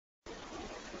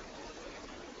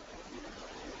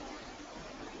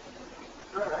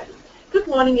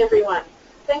morning, everyone.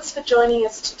 Thanks for joining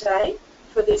us today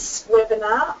for this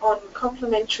webinar on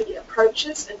complementary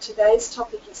approaches, and today's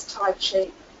topic is Tai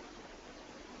Chi.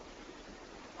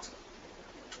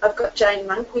 I've got Jane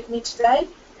Monk with me today,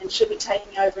 and she'll be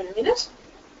taking over in a minute.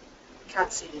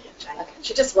 Can't see me yet, Jane. Okay.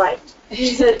 She just waved.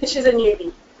 She's a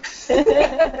newbie.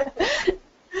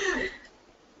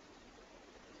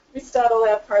 We start all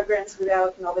our programs with our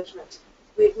acknowledgement.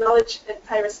 We acknowledge and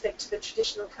pay respect to the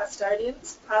traditional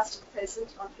custodians, past and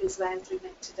present, on whose lands we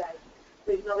meet today.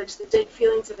 We acknowledge the deep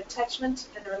feelings of attachment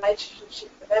and the relationship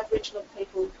of Aboriginal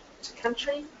people to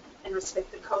country, and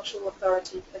respect the cultural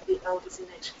authority of the elders in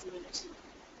each community.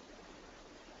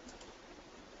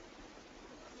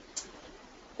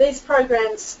 These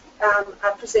programs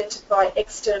are presented by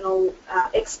external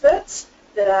experts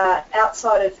that are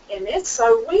outside of MS,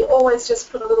 so we always just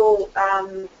put a little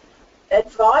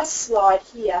advice slide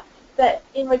here that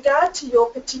in regard to your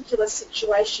particular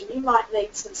situation, you might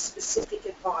need some specific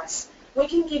advice. We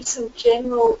can give some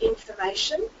general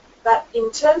information, but in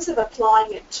terms of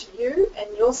applying it to you and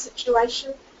your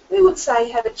situation, we would say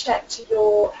have a chat to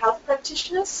your health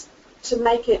practitioners to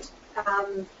make it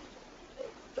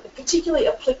particularly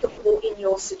applicable in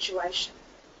your situation.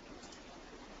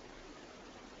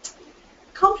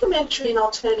 Complementary and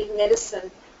alternative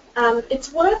medicine,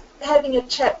 it's worth having a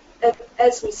chat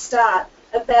as we start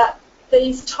about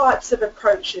these types of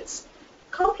approaches.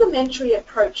 Complementary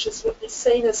approaches would be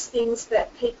seen as things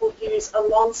that people use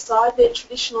alongside their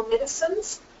traditional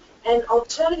medicines, and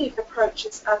alternative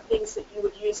approaches are things that you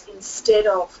would use instead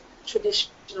of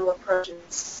traditional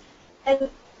approaches.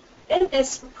 And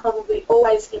MS would probably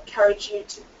always encourage you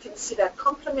to consider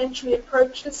complementary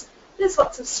approaches. There's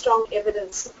lots of strong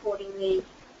evidence supporting the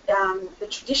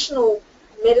traditional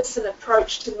medicine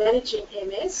approach to managing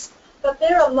MS, but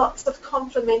there are lots of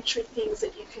complementary things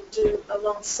that you can do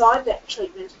alongside that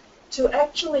treatment to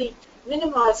actually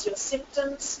minimise your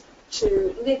symptoms,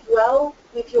 to live well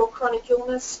with your chronic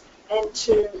illness, and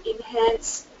to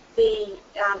enhance the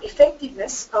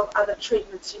effectiveness of other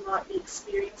treatments you might be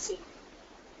experiencing.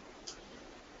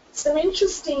 Some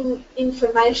interesting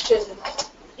information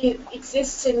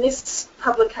exists in this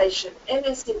publication,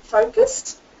 MS in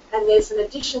Focus, and there's an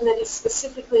edition that is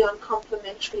specifically on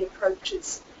complementary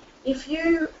approaches. If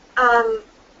you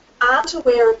aren't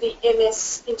aware of the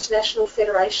MS International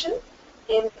Federation,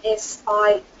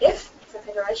 MSIF for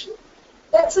Federation,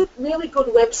 that's a really good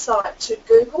website to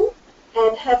Google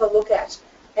and have a look at.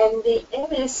 And the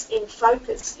MS in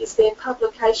Focus is their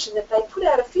publication that they put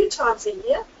out a few times a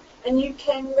year, and you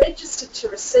can register to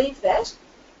receive that,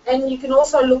 and you can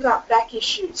also look up back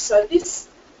issues. So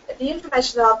the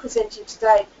information that I'll present to you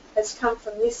today has come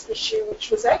from this issue,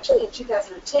 which was actually in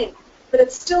 2010, but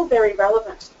it's still very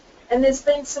relevant. And there's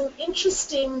been some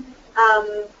interesting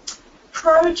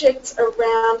projects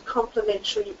around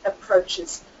complementary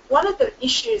approaches. One of the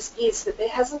issues is that there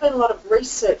hasn't been a lot of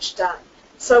research done.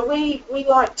 So we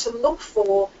like to look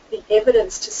for the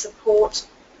evidence to support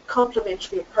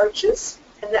complementary approaches,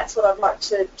 and that's what I'd like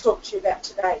to talk to you about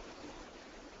today.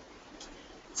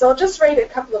 So I'll just read a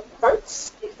couple of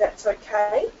quotes, if that's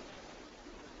okay.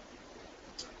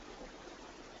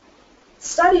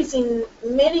 Studies in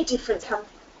many different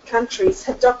countries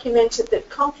have documented that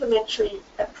complementary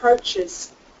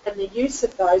approaches and the use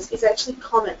of those is actually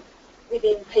common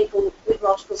within people with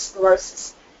multiple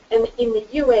sclerosis. And in the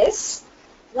US,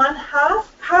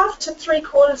 half to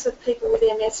 3/4 of people with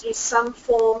MS use some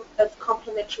form of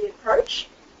complementary approach.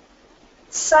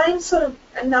 Same sort of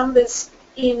numbers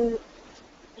in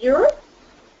Europe,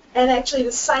 and actually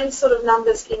the same sort of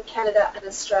numbers in Canada and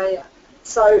Australia.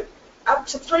 So up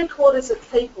to 3/4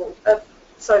 of people,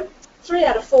 so 3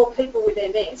 out of 4 people with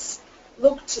MS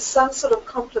look to some sort of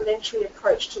complementary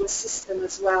approach to assist them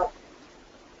as well.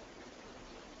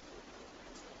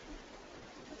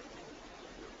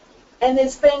 And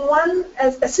there's been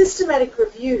a systematic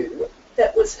review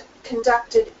that was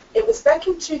conducted, it was back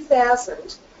in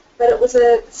 2000, but it was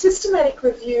a systematic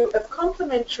review of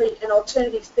complementary and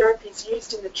alternative therapies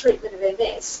used in the treatment of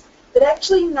MS that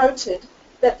actually noted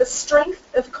that the strength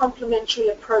of complementary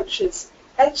approaches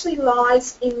actually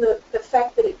lies in the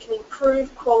fact that it can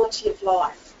improve quality of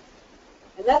life.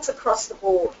 And that's across the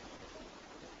board.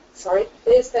 Sorry,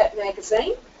 there's that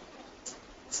magazine.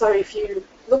 So if you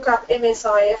look up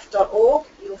msif.org,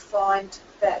 you'll find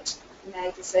that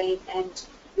magazine, and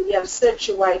you'll be able to search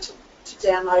your way to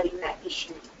downloading that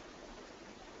issue.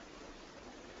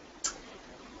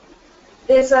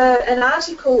 There's an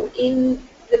article in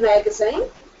the magazine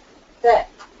that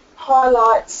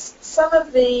highlights some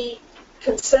of the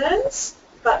concerns,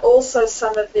 but also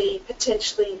some of the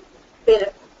potentially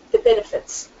the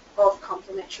benefits of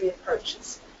complementary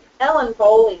approaches. Alan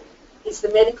Bowling is the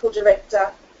medical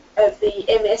director of the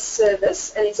MS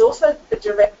service, and he's also the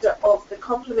director of the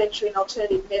Complementary and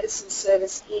Alternative Medicine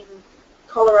service in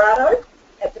Colorado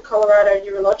at the Colorado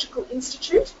Neurological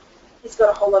Institute. He's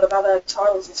got a whole lot of other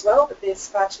titles as well, but there's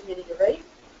far too many to read.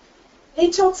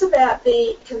 He talks about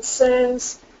the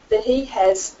concerns that he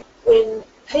has when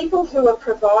people who are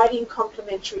providing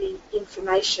complementary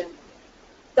information,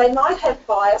 they might have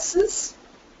biases,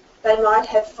 they might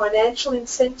have financial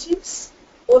incentives,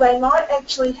 or they might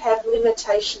actually have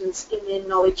limitations in their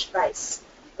knowledge base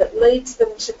that leads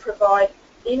them to provide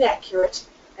inaccurate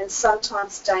and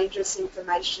sometimes dangerous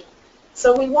information.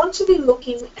 So we want to be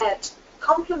looking at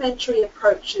complementary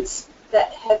approaches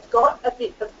that have got a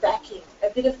bit of backing, a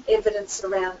bit of evidence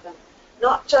around them,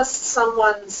 not just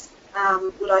someone's,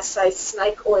 would I say,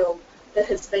 snake oil that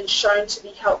has been shown to be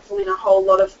helpful in a whole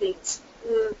lot of things.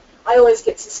 I always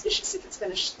get suspicious if it's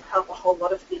going to help a whole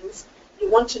lot of things. You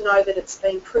want to know that it's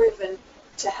been proven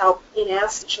to help in our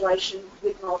situation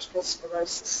with multiple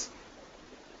sclerosis.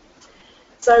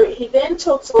 So he then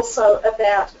talks also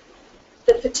about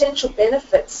the potential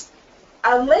benefits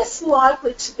are less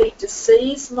likely to be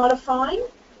disease modifying,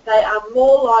 they are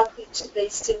more likely to be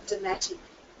symptomatic.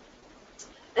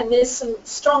 And there's some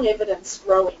strong evidence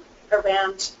growing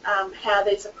around how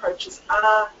these approaches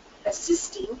are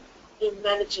assisting in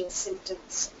managing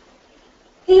symptoms.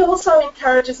 He also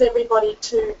encourages everybody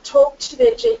to talk to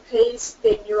their GPs,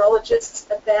 their neurologists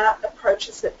about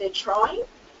approaches that they're trying,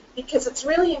 because it's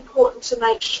really important to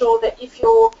make sure that if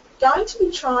you're going to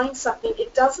be trying something,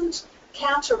 it doesn't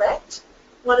counteract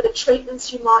one of the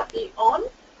treatments you might be on,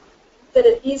 that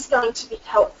it is going to be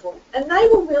helpful. And they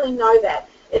will really know that.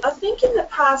 I think in the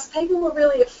past, people were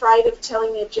really afraid of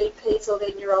telling their GPs or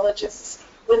their neurologists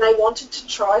when they wanted to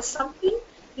try something,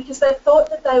 because they thought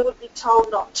that they would be told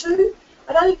not to.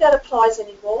 I don't think that applies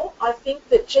anymore. I think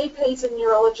that GPs and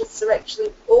neurologists are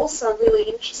actually also really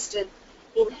interested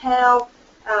in how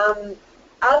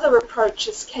other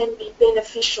approaches can be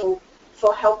beneficial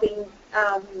for helping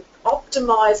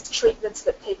optimize treatments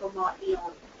that people might be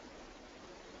on.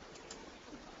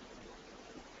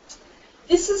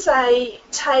 This is a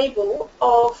table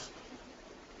of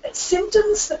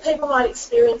symptoms that people might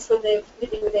experience when they're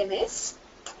living with MS,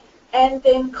 and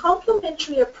then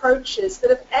complementary approaches that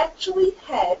have actually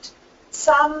had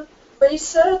some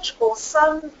research or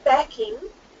some backing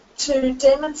to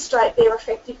demonstrate their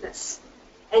effectiveness.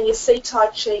 And you see Tai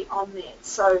Chi on there.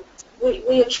 So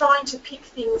we are trying to pick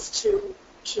things to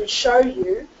show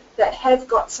you that have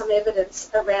got some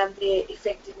evidence around their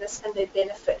effectiveness and their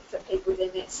benefit for people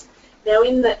with MS. Now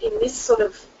in this sort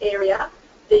of area,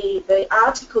 the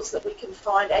articles that we can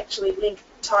find actually link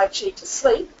Tai Chi to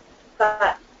sleep,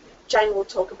 but Jane will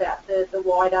talk about the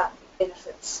wider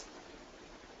benefits.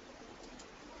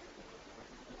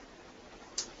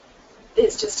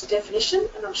 There's just a definition,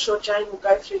 and I'm sure Jane will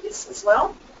go through this as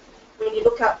well. When you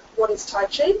look up what is Tai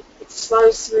Chi, it's a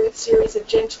slow, smooth series of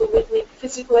gentle, rhythmic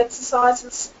physical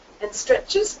exercises and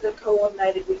stretches that are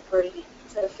coordinated with breathing.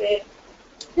 Is that a fair?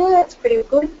 Yeah, that's pretty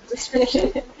good.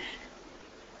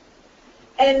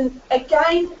 And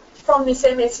again, from this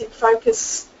MS in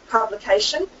Focus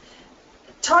publication,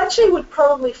 Tai Chi would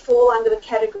probably fall under the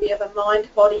category of a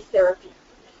mind-body therapy.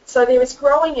 So there is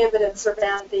growing evidence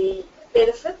around the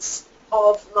benefits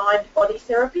of mind-body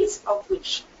therapies, of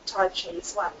which Tai Chi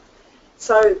is one.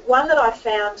 So one that I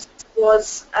found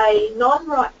was a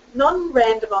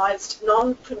non-randomised,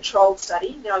 non-controlled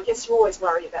study. Now, I guess you always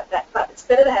worry about that, but it's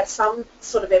better to have some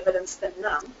sort of evidence than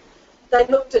none. They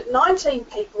looked at 19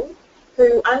 people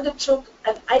who undertook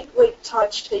an 8-week Tai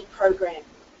Chi program.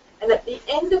 And at the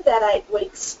end of that 8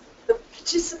 weeks, the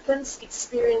participants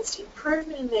experienced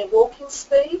improvement in their walking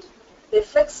speed, their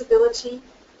flexibility,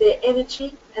 their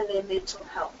energy, and their mental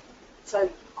health. So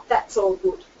that's all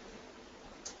good.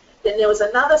 Then there was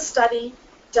another study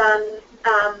done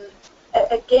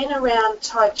again around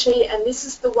Tai Chi, and this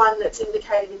is the one that's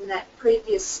indicated in that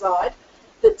previous slide,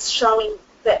 that's showing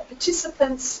that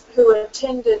participants who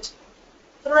attended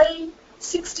 3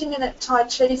 60-minute Tai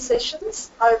Chi sessions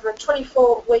over a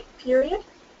 24-week period.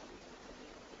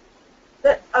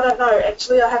 That, I don't know,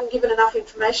 actually, I haven't given enough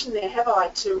information there, have I,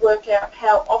 to work out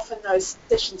how often those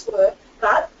sessions were,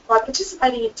 but by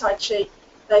participating in Tai Chi,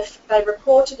 they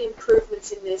reported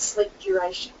improvements in their sleep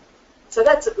duration. So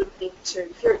that's a good thing too.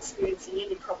 If you're experiencing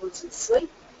any problems with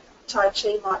sleep, Tai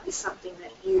Chi might be something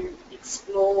that you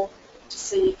explore to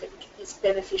see if it is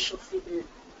beneficial for you.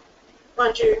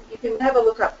 Mind you, you can have a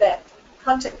look up that,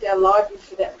 contact our library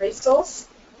for that resource,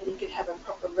 and you can have a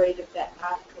proper read of that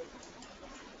article.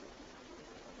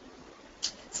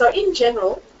 So in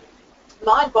general,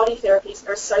 mind-body therapies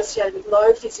are associated with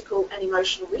low physical and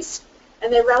emotional risk,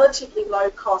 and they're relatively low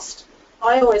cost.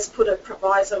 I always put a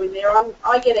proviso in there.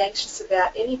 I get anxious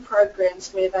about any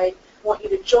programs where they want you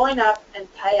to join up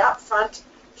and pay up front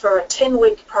for a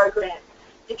 10-week program,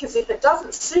 because if it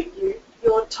doesn't suit you,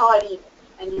 you're tied in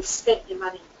and you've spent your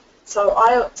money. So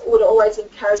I would always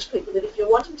encourage people that if you're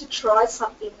wanting to try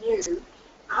something new,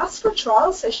 ask for a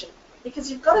trial session,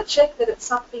 because you've got to check that it's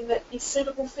something that is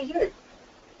suitable for you.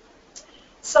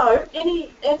 So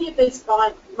any of these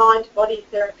mind-body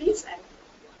therapies, and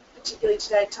particularly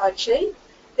today Tai Chi,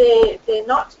 they're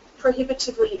not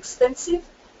prohibitively expensive,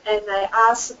 and they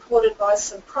are supported by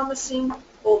some promising,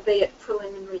 albeit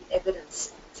preliminary,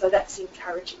 evidence. So that's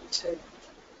encouraging too.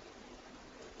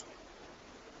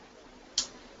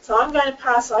 So I'm going to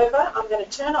pass over. I'm going to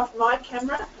turn off my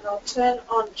camera and I'll turn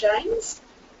on James.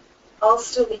 I'll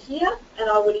still be here, and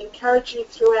I would encourage you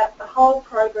throughout the whole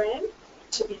program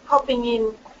to be popping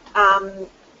in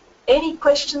any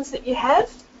questions that you have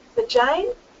for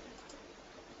Jane,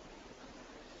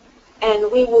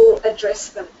 and we will address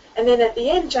them. And then at the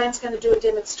end, Jane's going to do a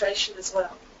demonstration as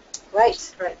well.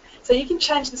 Great. Great. So you can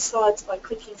change the slides by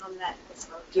clicking on that as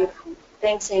well. Beautiful.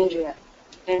 Thanks, Andrea.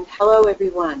 And hello,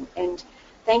 everyone. And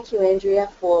thank you, Andrea,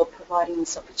 for providing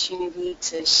this opportunity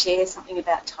to share something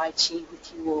about Tai Chi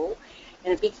with you all.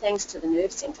 And a big thanks to the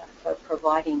Nerve Centre for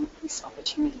providing this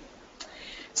opportunity.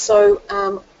 So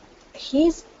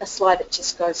here's a slide that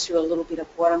just goes through a little bit of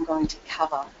what I'm going to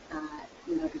cover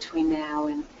between now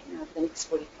and the next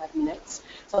 45 minutes.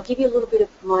 So I'll give you a little bit of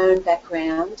my own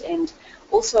background and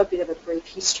also a bit of a brief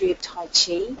history of Tai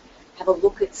Chi, have a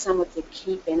look at some of the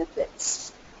key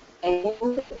benefits and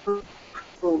the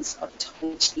principles of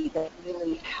Tai Chi that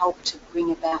really help to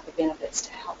bring about the benefits,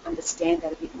 to help understand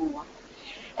that a bit more.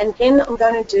 And then I'm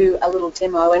going to do a little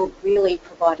demo and really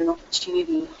provide an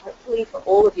opportunity, hopefully for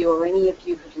all of you or any of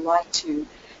you who'd like to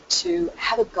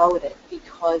have a go at it,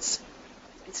 because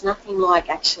it's nothing like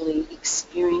actually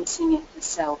experiencing it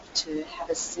yourself to have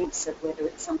a sense of whether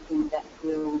it's something that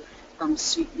will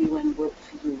suit you and work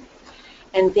for you.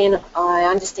 And then I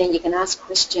understand you can ask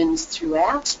questions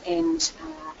throughout, and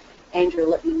Andrew,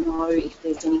 let me know if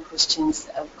there's any questions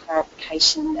of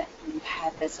clarification that you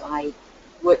have as I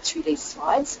work through these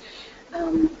slides.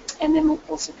 And then there'll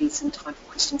also be some time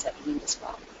for questions at the end as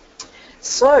well.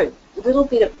 So a little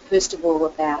bit, first of all,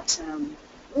 about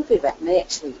me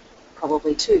actually,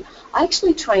 probably too. I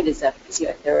actually trained as a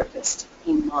physiotherapist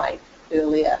in my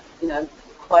earlier,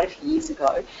 quite a few years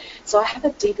ago. So I have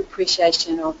a deep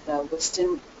appreciation of the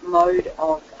Western mode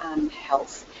of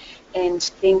health,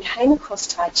 and then came across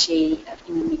Tai Chi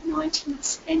in the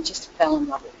mid-90s and just fell in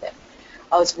love with it.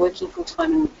 I was working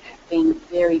full-time and been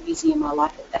very busy in my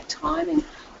life at that time, and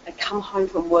I'd come home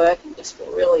from work and just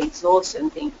feel really exhausted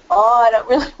and think, I don't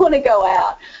really want to go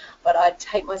out. But I'd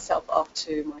take myself off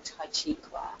to my Tai Chi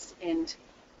class, and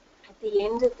at the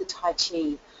end of the Tai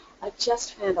Chi, I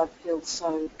just found I'd feel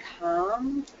so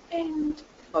calm and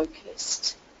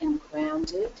focused and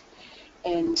grounded,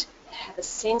 and have a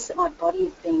sense that my body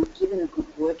had been given a good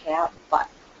workout, but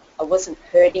I wasn't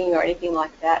hurting or anything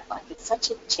like that. Like, it's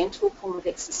such a gentle form of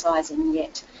exercise, and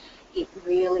yet it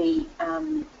really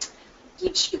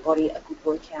gives your body a good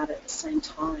workout at the same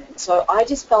time. So I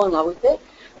just fell in love with it.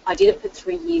 I did it for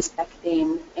 3 years back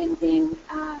then, and then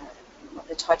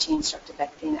the Tai Chi instructor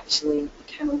back then actually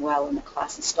became unwell and the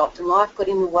classes stopped and life got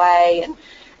in the way,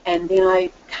 and then I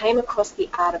came across the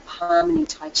Art of Harmony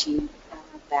Tai Chi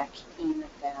back in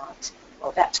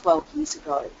about 12 years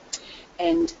ago,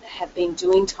 and have been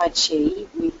doing Tai Chi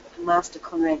with Master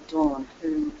Conrad Dawn,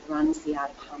 who runs the Art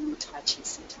of Harmony Tai Chi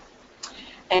Centre.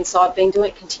 And so I've been doing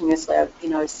it continuously,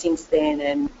 since then,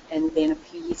 and then a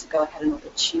few years ago I had an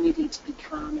opportunity to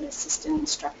become an assistant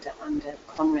instructor under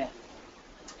Conrad.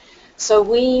 So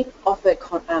we offer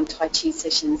Tai Chi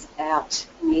sessions out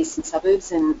in the eastern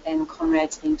suburbs, and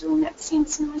Conrad's been doing that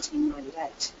since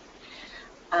 1998.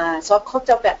 So I've clocked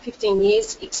up about 15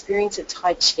 years experience of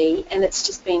Tai Chi, and it's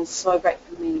just been so great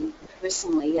for me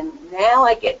personally. And now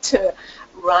I get to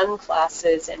run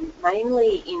classes, and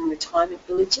mainly in retirement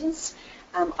villages.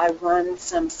 I run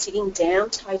some sitting down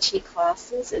Tai Chi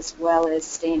classes as well as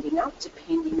standing up,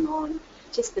 depending on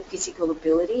just the physical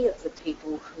ability of the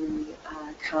people who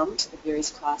come to the various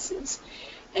classes.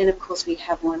 And of course we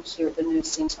have one here at the Nerve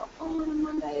Centre on a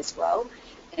Monday as well,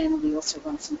 and we also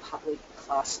run some public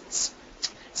classes.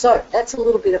 So that's a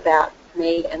little bit about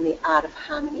me and the Art of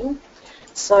Harmony.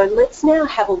 So let's now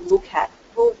have a look at,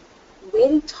 well, where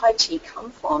did Tai Chi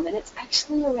come from? And it's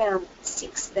actually around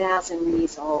 6,000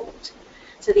 years old.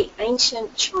 So the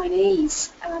ancient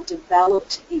Chinese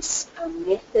developed this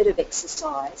method of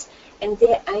exercise and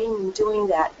their aim in doing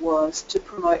that was to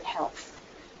promote health.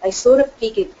 They sort of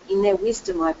figured, in their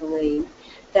wisdom, I believe,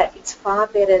 that it's far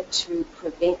better to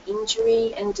prevent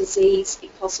injury and disease,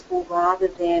 if possible, rather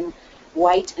than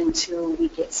wait until we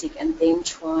get sick and then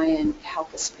try and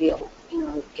help us feel,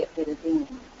 get better then.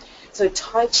 So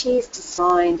Tai Chi is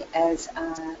designed as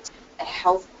a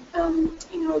health,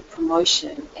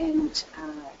 promotion and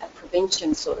a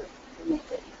prevention sort of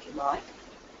method, if you like.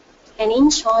 And in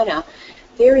China,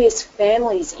 various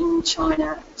families in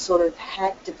China sort of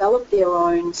had developed their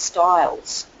own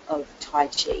styles of Tai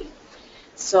Chi.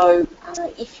 So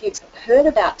if you've heard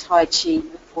about Tai Chi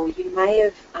before, you may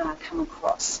have come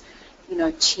across,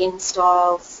 Chen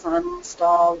style, Sun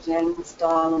style, Yang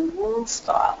style, and Wu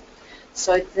style.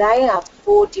 So they are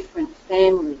 4 different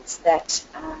families that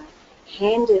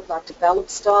developed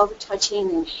styles of Tai Chi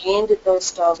and then handed those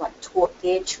styles, taught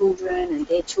their children and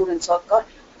their children. So it got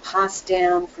passed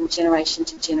down from generation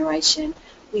to generation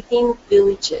within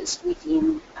villages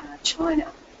within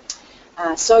China.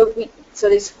 So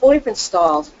there's 4 different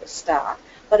styles for a start,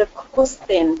 but of course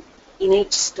then in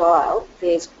each style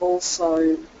there's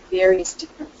also various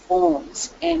different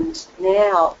forms, and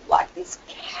now there's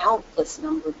countless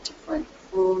number of different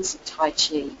forms of Tai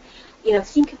Chi.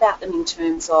 Think about them in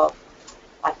terms of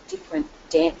different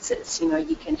dances.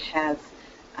 You can have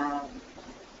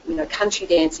country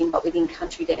dancing, but within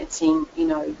country dancing,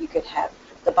 you could have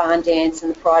the barn dance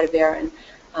and the Pride of Erin.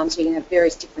 So you can have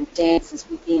various different dances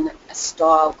within a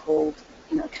style called,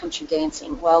 country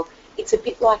dancing. Well, it's a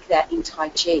bit like that in Tai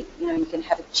Chi. You can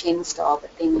have a Chen style,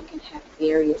 but then you can have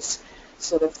various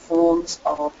sort of forms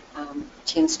of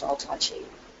Chen style Tai Chi.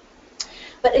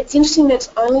 But it's interesting that it's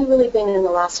only really been in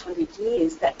the last 100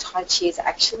 years that Tai Chi has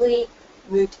actually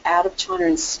moved out of China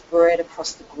and spread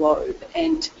across the globe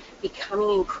and becoming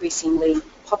increasingly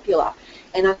popular.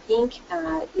 And I think,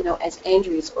 as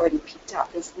Andrea's already picked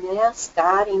up, there's now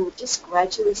just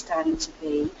gradually starting to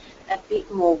be a bit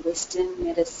more Western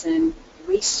medicine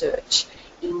research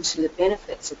into the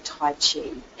benefits of Tai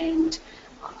Chi. And,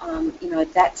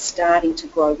 that's starting to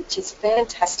grow, which is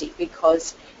fantastic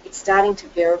because it's starting to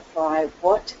verify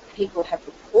what people have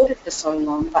reported for so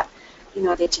long, but,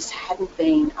 there just hadn't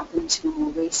been, up until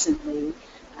more recently,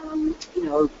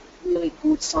 really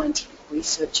good scientific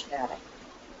research about it.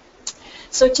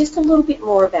 So just a little bit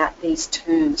more about these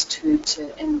terms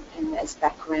and as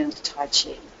background to Tai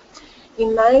Chi.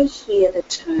 You may hear the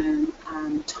term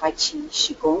Tai Chi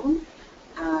Qigong,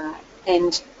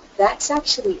 and that's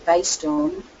actually based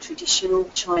on traditional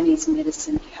Chinese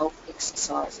medicine health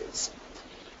exercises.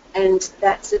 And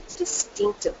that's a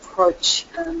distinct approach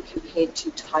compared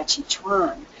to Tai Chi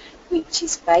Chuan, which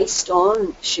is based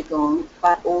on Qigong,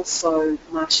 but also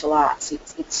martial arts.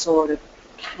 It sort of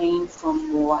came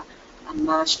from more a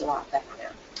martial art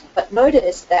background. But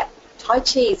notice that Tai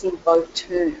Chi is in both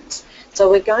terms. So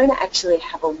we're going to actually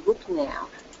have a look now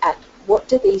at what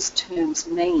do these terms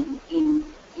mean in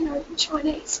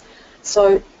Chinese.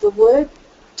 So the word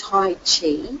Tai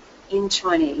Chi in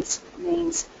Chinese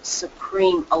means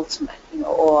supreme ultimate,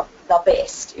 or the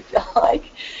best, if you like.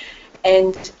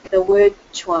 And the word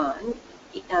Chuan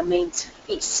means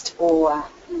fist, or,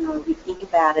 we think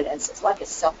about it as it's like a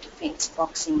self-defense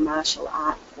boxing martial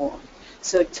art form.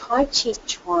 So Tai Chi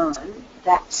Chuan,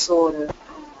 that sort of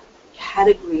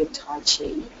category of Tai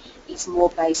Chi, is more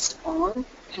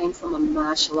came from a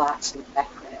martial arts sort of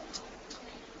background.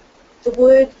 The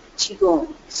word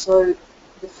Qigong, so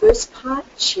the first part,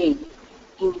 Qi,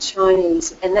 in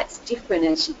Chinese, and that's different,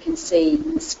 as you can see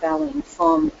in the spelling,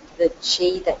 from the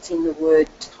Qi that's in the word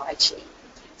Tai Chi.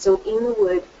 So in the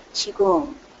word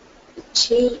Qigong, the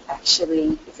Qi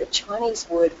actually is a Chinese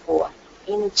word for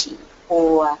energy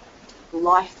or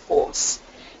life force.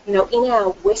 In our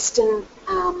Western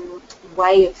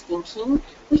way of thinking,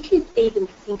 we could even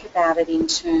think about it in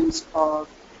terms of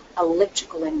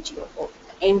electrical energy or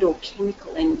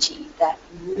chemical energy that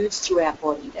moves through our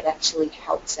body, that actually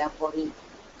helps our body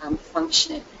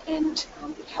function and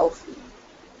be healthy.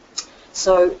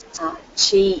 So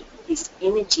Qi, this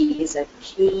energy, is a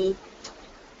key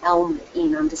element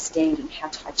in understanding how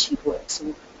Tai Chi works. So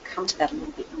we'll come to that a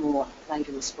little bit more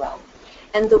later as well.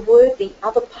 And the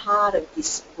other part of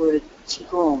this word,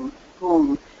 Qigong,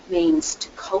 Gong, means to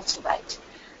cultivate.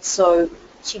 So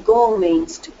Qigong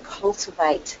means to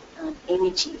cultivate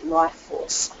energy, life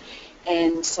force.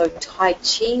 And so Tai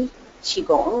Chi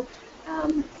Qigong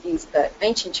is the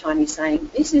ancient Chinese saying,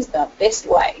 this is the best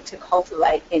way to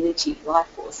cultivate energy, life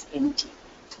force, energy.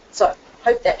 So I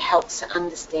hope that helps to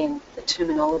understand the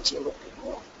terminology a little bit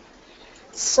more.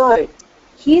 So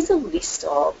here's a list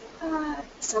of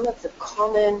some of the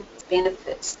common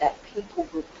benefits that people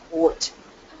report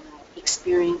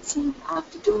experiencing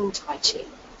after doing Tai Chi.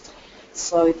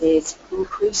 So there's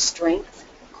increased strength,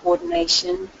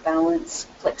 coordination, balance,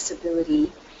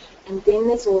 flexibility, and then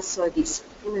there's also this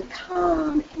inner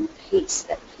calm and peace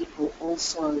that people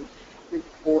also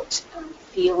report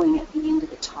feeling at the end of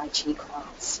the Tai Chi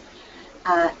class.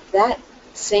 That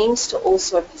seems to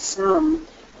also, for some,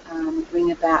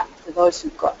 bring about, for those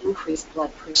who've got increased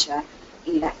blood pressure,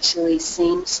 it actually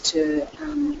seems to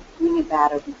bring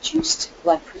about a reduced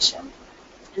blood pressure.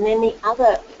 And then the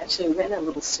other, actually ran a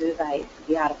little survey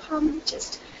for the Art of Harmony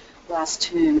just last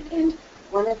term, and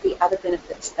one of the other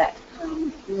benefits that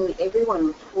nearly everyone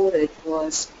reported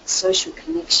was social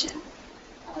connection.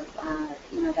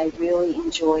 They really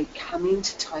enjoyed coming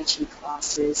to Tai Chi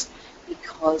classes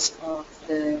because of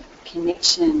the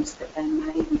connections that they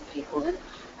made with people. And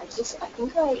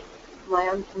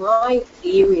my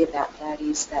theory about that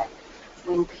is that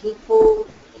when people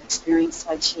experience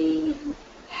Tai Chi and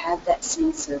have that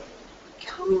sense of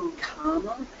becoming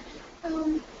calmer,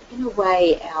 in a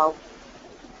way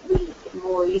we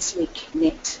more easily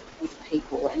connect with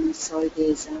people, and so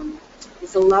there's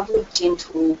a lovely,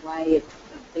 gentle way of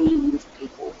being with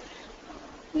people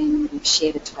when we've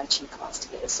shared a Tai Chi class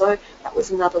together. So that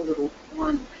was another little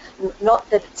one. Not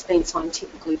that it's been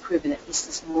scientifically proven, that this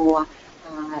is more,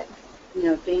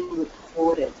 being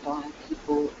reported by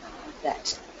people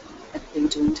that have been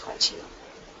doing Tai Chi.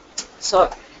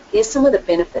 So there's some of the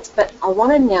benefits, but I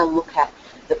want to now look at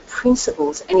the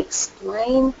principles and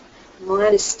explain my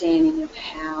understanding of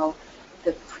how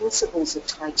the principles of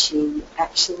Tai Chi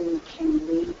actually can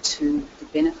lead to the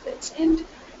benefits. And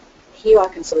here I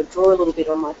can sort of draw a little bit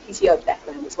on my physio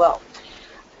background as well.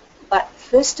 But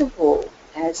first of all,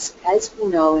 as we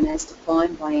know and as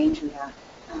defined by Andrea,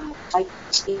 Tai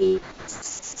Chi's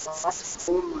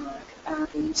hallmark are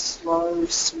these slow,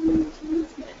 smooth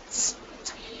movements.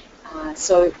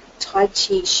 So Tai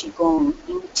Chi Qigong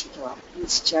in particular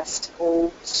is just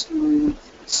all smooth,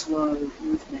 slow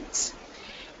movements.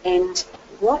 And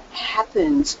what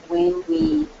happens when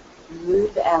we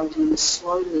move our limbs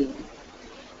slowly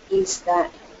is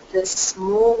that the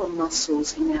smaller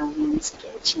muscles in our limbs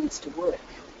get a chance to work.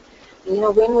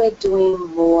 When we're doing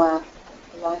more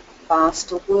like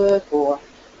faster work or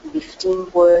lifting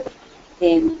work,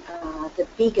 then the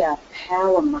bigger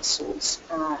power muscles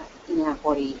in our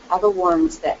body are the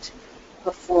ones that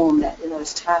perform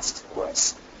those tasks for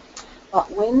us.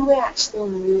 But when we're actually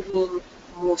moving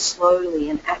more slowly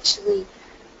and actually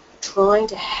trying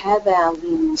to have our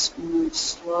limbs move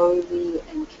slowly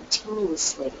and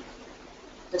continuously,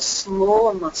 the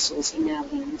smaller muscles in our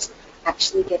limbs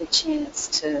actually get a chance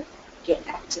to get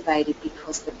activated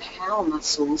because the power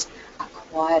muscles are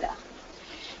quieter.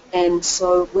 And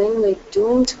so when we're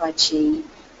doing Tai Chi,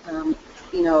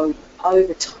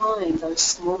 over time, those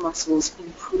small muscles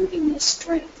improving their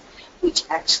strength, which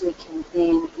actually can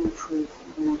then improve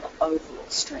the overall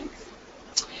strength.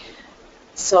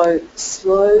 So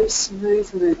slow,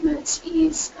 smooth movements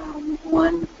is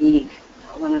one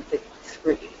of the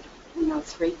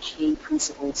three key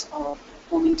principles of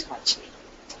performing Tai Chi.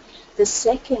 The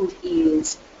second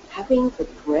is having the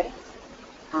breath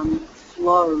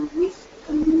flow with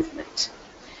the movement.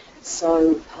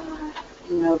 So,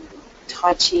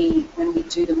 Tai Chi, when we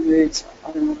do the moves,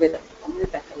 I don't know whether, I'll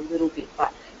move back a little bit,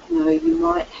 but, you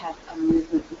might have a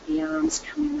movement with the arms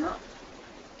coming up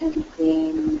and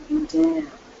then moving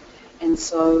down. And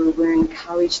so we're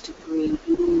encouraged to breathe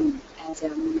in as our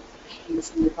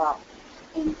hands move up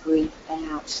and breathe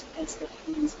out as the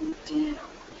hands move down.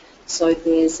 So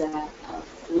there's a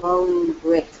flowing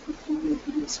breath with the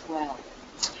movement as well.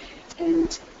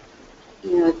 And,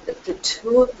 the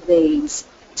two of these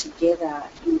together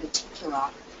in particular,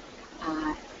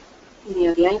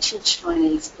 the ancient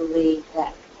Chinese believed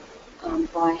that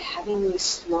by having these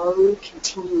slow,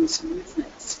 continuous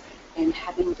movements and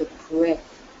having the breath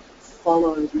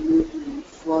follow the movement and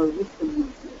flow with the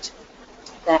movement,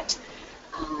 that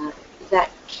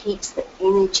keeps the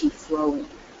energy flowing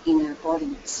in our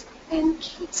bodies and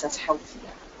keeps us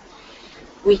healthier.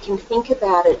 We can think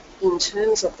about it in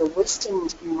terms of the Western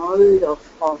mode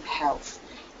of health.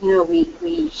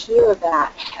 We hear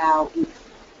about how if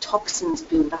toxins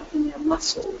build up in our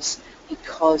muscles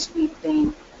because we've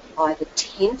been either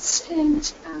tense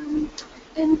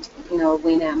and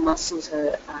when our muscles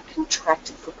are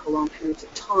contracted for prolonged periods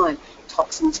of time,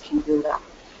 toxins can build up,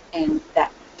 and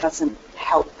that doesn't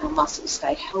help our muscles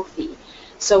stay healthy.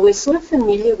 So we're sort of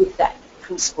familiar with that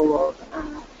principle of,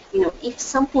 if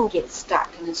something gets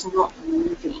stuck and is not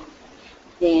moving,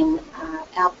 then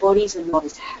our bodies are not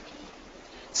as happy.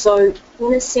 So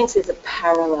in a sense, there's a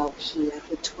parallel here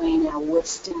between our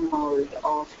Western mode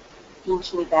of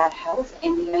thinking about health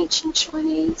and the ancient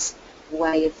Chinese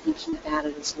way of thinking about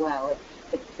it as well.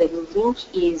 The link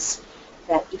is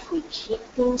that if we keep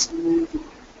things moving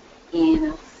in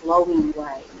a flowing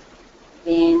way,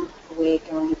 then we're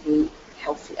going to be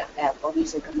healthier. Our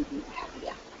bodies are going to be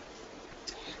happier.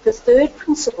 The third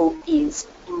principle is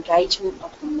engagement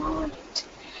of the mind.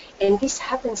 And this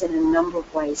happens in a number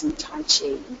of ways in Tai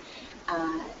Chi.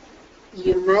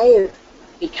 You may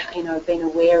have been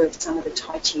aware of some of the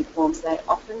Tai Chi forms. They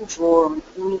often draw on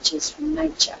images from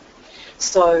nature.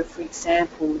 So, for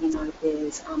example,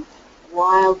 there's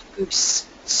wild goose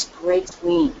spread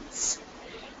wings,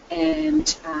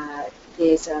 and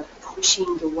there's a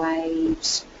pushing the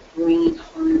waves, bringing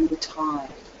home the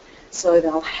tide. So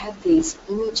they'll have these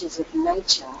images of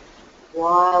nature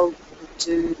while we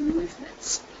do the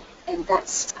movements. And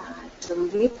that's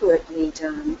deliberately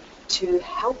done to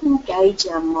help engage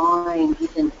our mind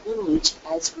with an image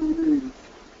as we move.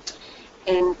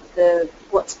 And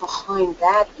what's behind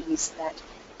that is that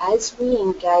as we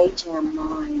engage our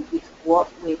mind with what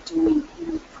we're doing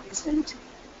in the present,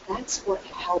 that's what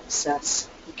helps us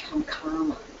become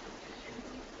calmer.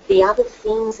 The other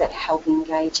things that help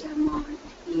engage our mind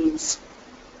is,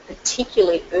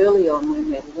 particularly early on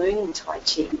when we're learning Tai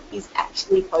Chi, is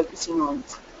actually focusing on,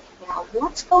 now,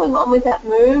 what's going on with that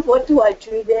move? What do I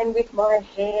do then with my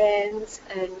hands?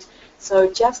 And so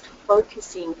just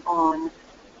focusing on,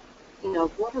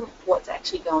 what's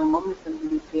actually going on with the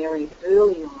move very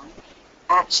early on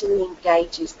actually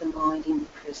engages the mind in the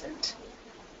present.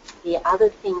 The other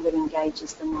thing that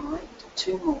engages the mind,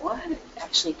 two more, and it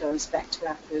actually goes back to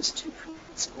our first two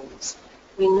principles.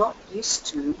 We're not used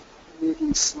to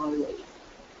moving slowly.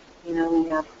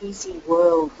 In our busy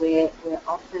world where we're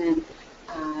often,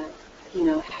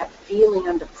 feeling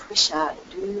under pressure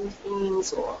to do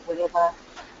things or whatever,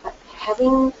 but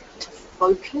having to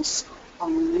focus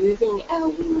on moving our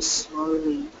limbs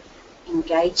slowly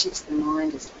engages the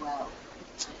mind as well.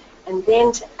 And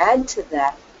then to add to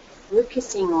that,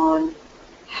 focusing on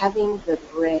having the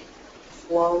breath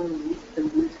flow with the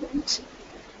movement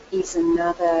is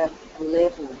another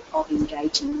level of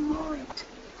engaging the mind.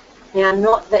 Now,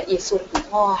 not that you sort of think,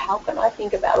 how can I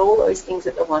think about all those things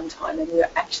at the one time? And you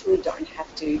actually don't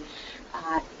have to.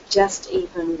 Just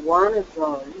even one of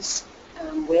those,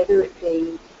 whether it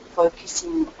be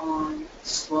focusing on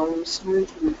slow, smooth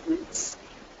movements,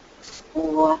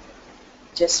 or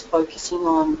just focusing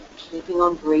on keeping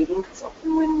on breathing, because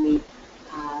often when we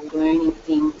are learning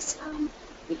things,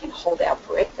 we can hold our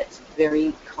breath. That's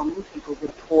very common. People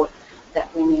report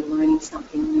that when they're learning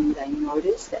something new, they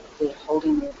notice that they're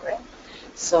holding their breath.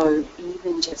 So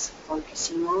even just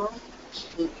focusing on,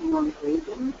 keeping on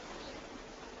breathing,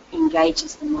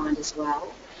 engages the mind as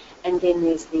well. And then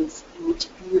there's these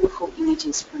beautiful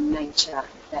images from nature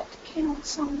that can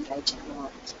also engage our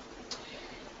mind.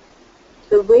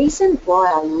 The reason why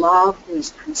I love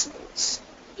these principles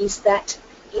is that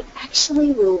it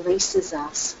actually releases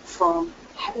us from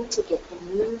having to get the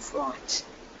move right.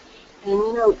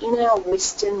 And in our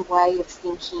Western way of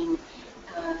thinking,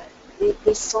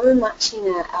 there's so much in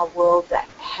our world that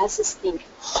has us think,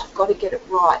 I've got to get it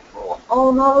right, or,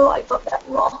 oh no, I got that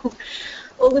wrong.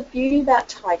 Well, the beauty about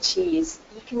Tai Chi is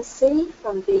you can see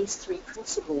from these three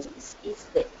principles is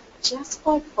that just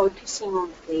by focusing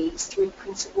on these three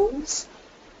principles,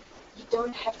 you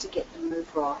don't have to get the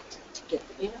move right to get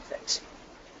the benefit.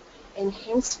 And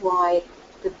hence why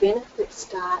the benefit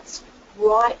starts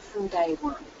right from day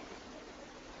one.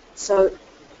 So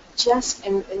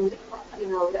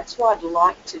that's why I'd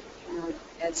like to,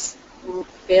 as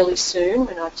fairly soon,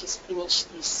 when I've just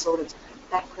finished this sort of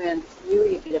background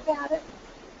theory a bit about it,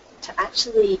 to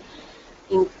actually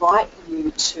invite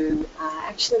you to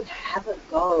actually have a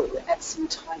go at some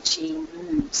Tai Chi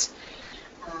moves.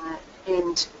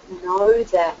 And know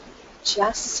that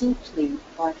just simply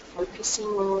by focusing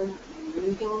on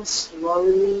moving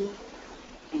slowly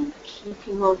and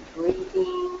keeping on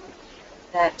breathing,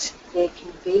 that there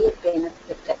can be a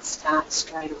benefit that starts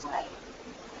straight away.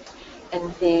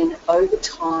 And then over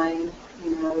time,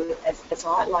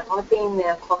 I've been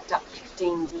now clocked up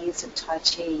 15 years of Tai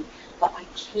Chi, but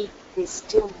there's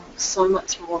still so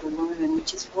much more to learn,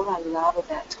 which is what I love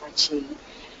about Tai Chi,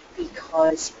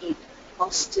 because it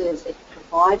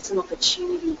provides an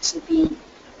opportunity to be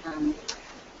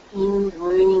in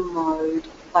learning mode,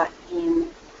 but in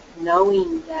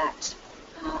knowing that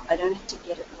I don't have to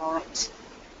get it right,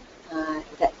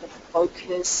 that the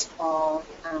focus of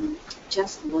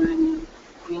just learning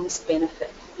brings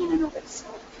benefit in and of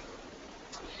itself.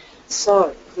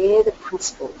 So they're the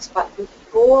principles. But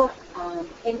before,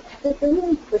 and have there been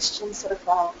any questions so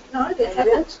far? No, there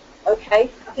haven't. Okay.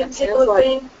 I think people have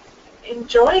been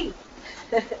enjoying.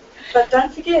 But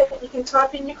don't forget, you can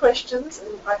type in your questions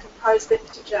and I can pose them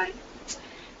to Jane.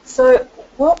 So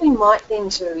what we might then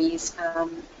do is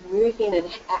move in and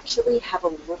actually have a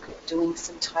look at doing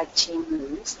some Tai Chi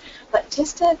moves. But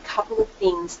just a couple of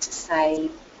things to say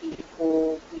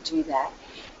before we do that.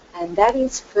 And that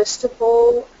is, first of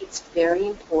all, it's very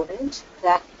important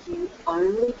that you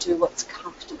only do what's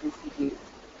comfortable for you.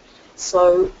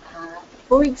 So,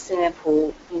 for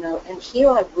example, and here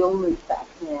I will move back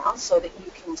now so that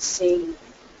you can see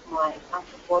my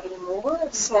upper body more,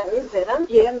 so better.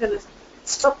 Yeah, I'm going to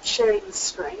stop sharing the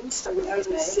screen so we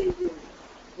can see you.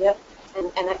 Yep,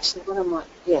 and actually what I might,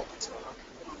 yeah, that's what I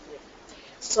can do.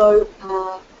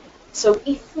 So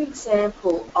if, for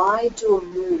example, I do a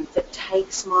move that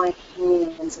takes my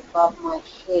hands above my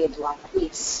head like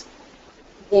this,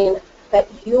 but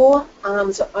your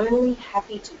arms are only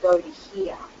happy to go to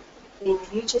here, then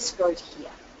you just go to here.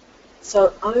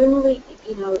 So only,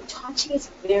 Tai Chi is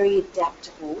very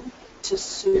adaptable to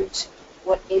suit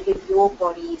whatever your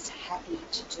body is happy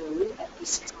to do at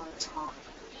this kind of time.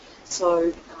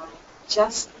 So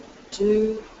just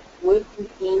do work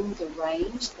within the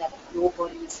range that your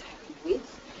body is happy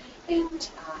with, and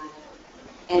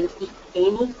if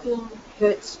anything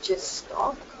hurts, just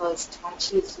stop, because Tai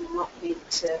Chi is not meant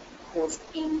to cause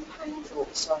any pain at all.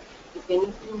 So if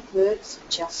anything hurts,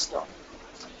 just stop.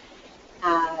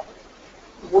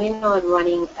 When I'm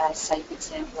running, say for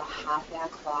example, a half-hour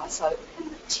class, and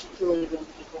particularly when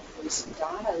people first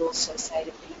start, I also say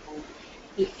to people,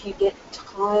 if you get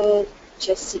tired,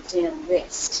 just sit down and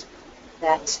rest.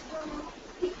 That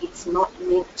it's not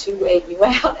meant to wear you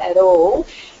out at all.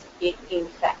 In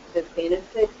fact, the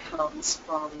benefit comes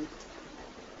from,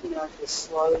 the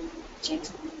slow,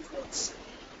 gentle movements.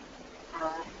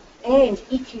 And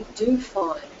if you do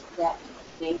find that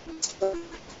you need to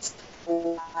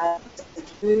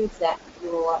move that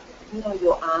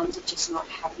your arms are just not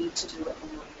happy to do at the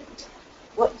moment,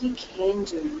 what you can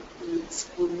do is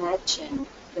imagine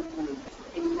the move.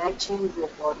 Imagine your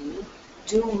body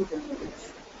doing the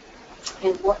move.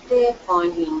 And what they're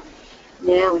finding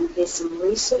now, and there's some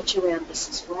research around this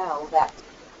as well, that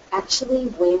actually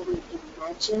when we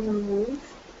imagine a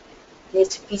move,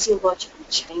 there's physiological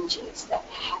changes that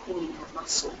happen in our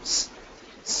muscles.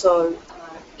 So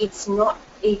it's not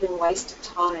even waste of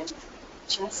time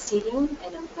just sitting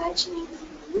and imagining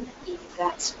the move if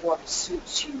that's what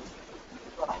suits you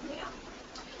right now.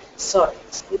 So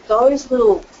with those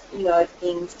little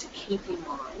things to keep in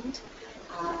mind,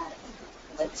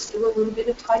 let's do a little bit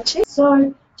of Tai Chi.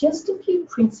 So just a few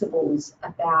principles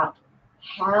about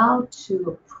how to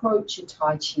approach a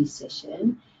Tai Chi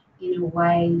session in a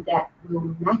way that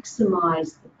will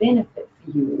maximize the benefit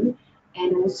for you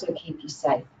and also keep you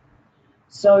safe.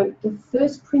 So the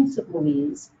first principle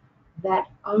is that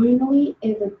only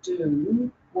ever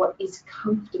do what is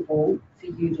comfortable for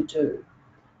you to do.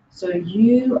 So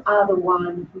you are the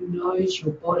one who knows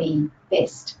your body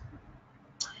best.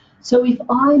 So if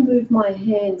I move my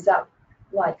hands up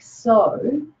like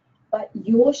so, but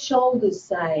your shoulders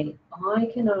say, I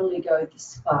can only go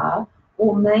this far,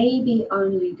 or maybe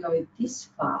only go this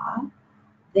far,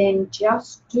 then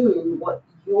just do what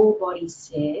your body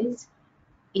says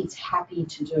it's happy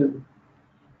to do.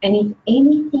 And if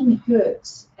anything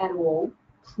hurts at all,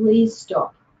 please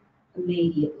stop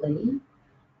immediately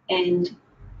and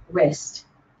rest.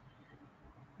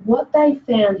 What they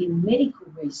found in medical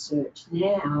research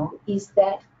now is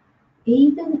that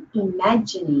even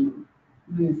imagining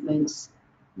movements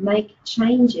make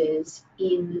changes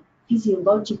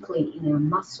physiologically in our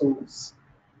muscles.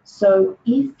 So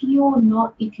if your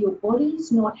body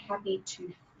is not happy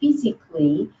to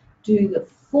physically do the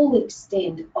full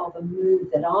extent of a move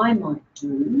that I might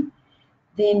do,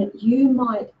 then you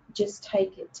might just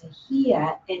take it to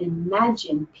here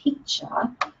and picture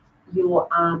your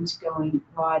arms going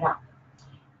right up.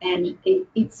 And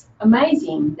it's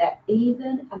amazing that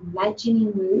even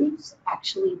imagining moves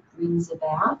actually brings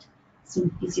about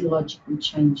some physiological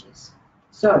changes.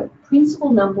 So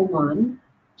principle number one,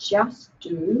 just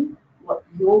do what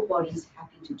your body's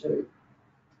happy to do.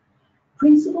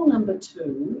 Principle number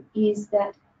two is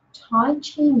that Tai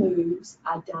Chi moves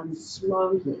are done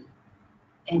slowly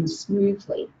and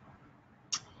smoothly.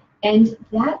 And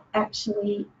that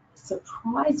actually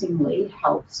surprisingly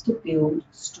helps to build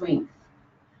strength.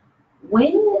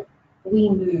 When we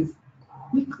move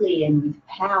quickly and with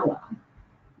power,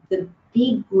 the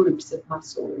big groups of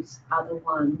muscles are the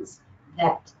ones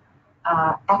that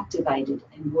are activated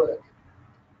and work.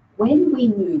 When we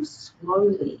move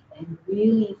slowly and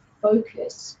really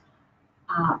focus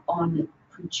on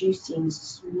producing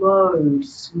slow,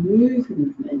 smooth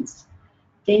movements,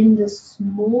 then the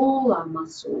smaller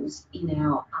muscles in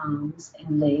our arms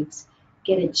and legs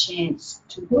get a chance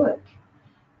to work,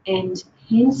 and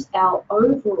hence our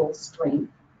overall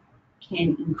strength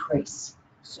can increase.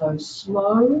 So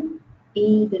slow,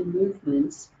 even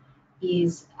movements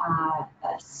is a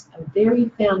very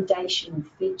foundational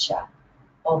feature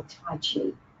of Tai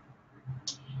Chi.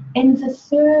 And the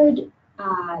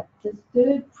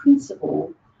third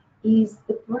principle is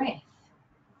the breath.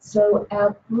 So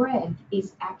our breath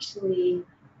is actually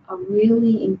a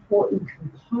really important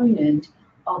component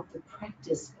of the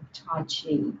practice of Tai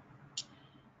Chi.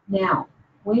 Now,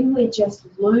 when we're just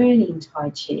learning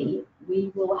Tai Chi,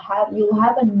 you'll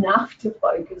have enough to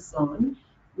focus on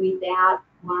without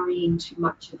worrying too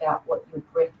much about what your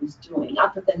breath is doing,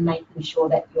 other than making sure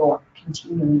that you're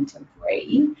continuing to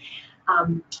breathe.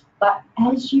 But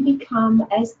as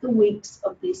the weeks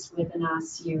of this webinar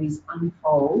series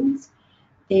unfolds,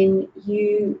 then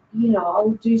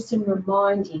I'll do some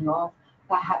reminding of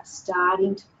perhaps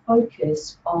starting to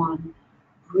focus on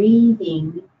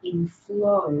breathing in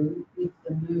flow with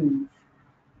the move.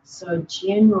 So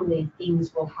generally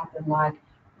things will happen like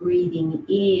breathing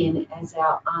in as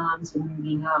our arms are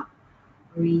moving up,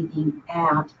 breathing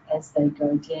out as they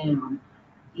go down,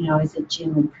 as a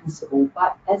general principle.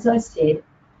 But as I said,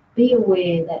 be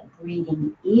aware that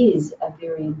breathing is a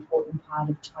very important part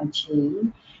of Tai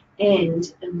Chi,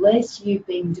 and unless you've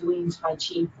been doing Tai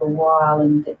Chi for a while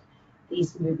and that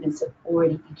these movements have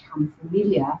already become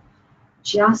familiar,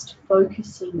 just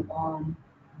focusing on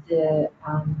the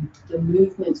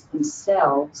movements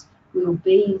themselves will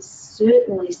be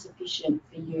certainly sufficient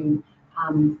for you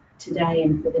today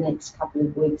and for the next couple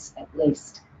of weeks at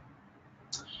least.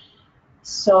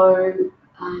 So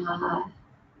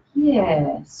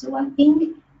so I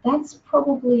think that's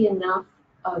probably enough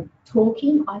of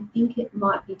talking. I think it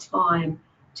might be time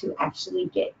to actually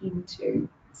get into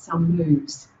some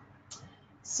moves.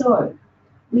 So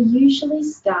we usually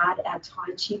start our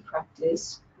Tai Chi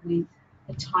practice with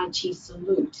a Tai Chi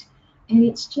salute, and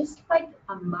it's just like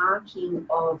a marking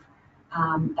of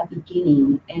a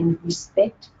beginning and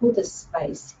respect for the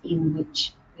space in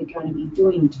which we're going to be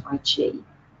doing Tai Chi.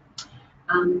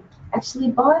 Actually,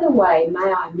 by the way,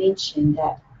 may I mention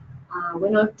that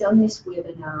when I've done this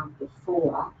webinar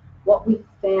before, what we've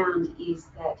found is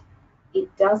that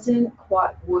it doesn't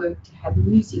quite work to have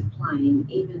music playing,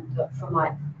 even from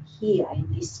like here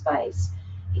in this space.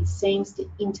 It seems to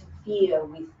interfere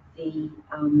with the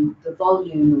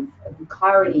volume of the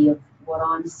clarity of what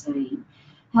I'm saying.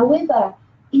 However,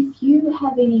 if you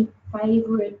have any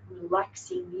favourite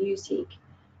relaxing music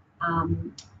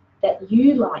that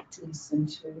you like to listen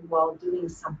to while doing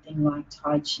something like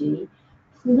Tai Chi,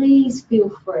 please feel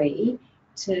free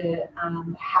to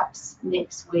perhaps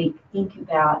next week think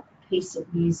about a piece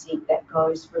of music that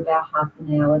goes for about half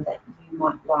an hour that you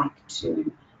might like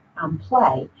to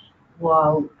play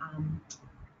while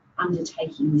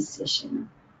undertaking this session.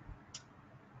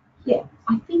 Yeah,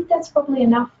 I think that's probably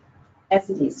enough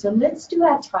as it is. So let's do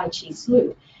our Tai Chi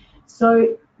salute.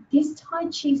 So this Tai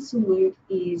Chi salute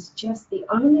is just the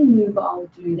only move I'll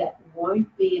do that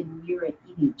won't be a mirror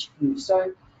image view.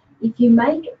 So if you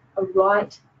make a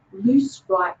loose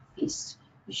right fist,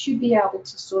 you should be able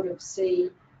to sort of see,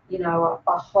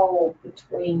 a hole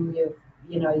between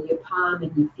your palm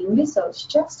and your finger. So it's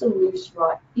just a loose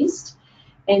right fist,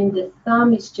 and the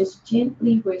thumb is just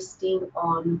gently resting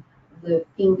on the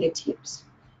fingertips.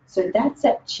 So that's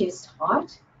at chest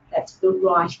height. That's the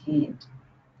right hand.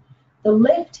 The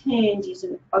left hand is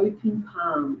an open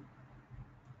palm,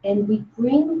 and we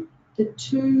bring the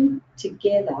two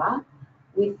together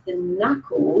with the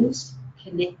knuckles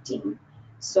connecting.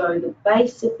 So the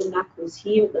base of the knuckles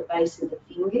here at the base of the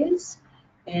fingers,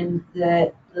 and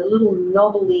the little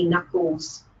knobbly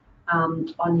knuckles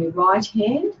on your right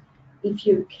hand, if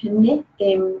you connect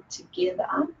them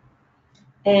together,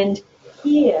 and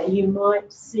here you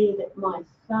might see that my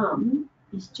thumb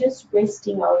is just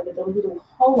resting over the little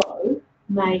hollow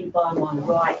made by my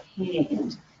right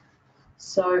hand.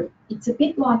 So it's a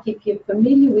bit like, if you're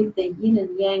familiar with the yin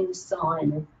and yang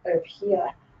sign of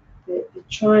here, the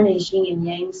Chinese yin and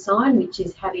yang sign, which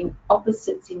is having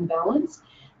opposites in balance.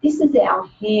 This is our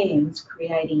hands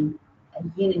creating a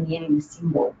yin and yang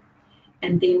symbol.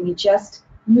 And then we just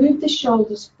move the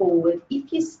shoulders forward.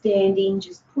 If you're standing,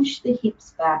 just push the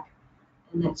hips back.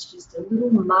 And that's just a little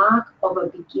mark of a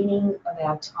beginning of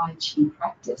our Tai Chi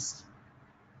practice.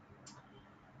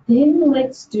 Then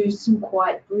let's do some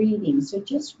quiet breathing. So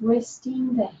just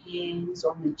resting the hands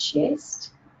on the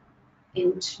chest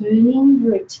and turning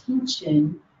your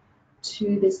attention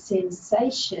to the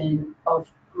sensation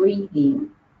of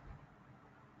breathing.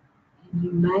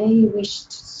 You may wish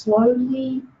to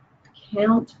slowly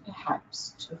count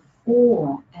perhaps to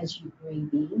 4 as you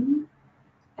breathe in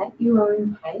at your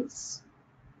own pace,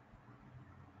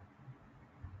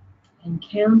 and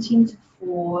counting to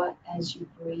 4 as you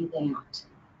breathe out.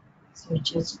 So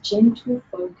just gentle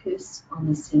focus on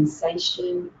the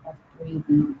sensation of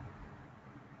breathing.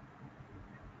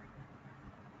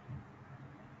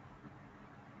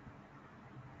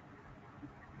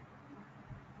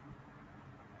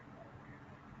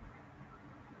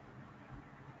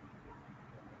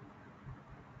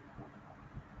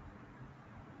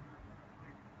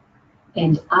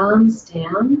 And arms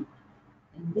down,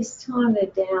 and this time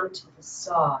they're down to the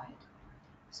side.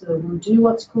 So we'll do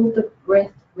what's called the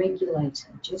breath regulator,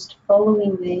 just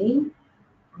following me,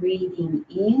 breathing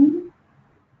in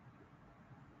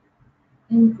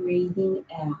and breathing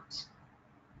out.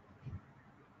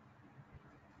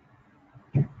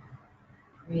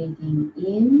 Breathing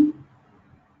in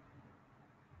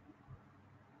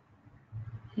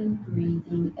and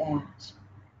breathing out.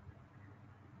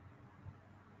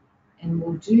 And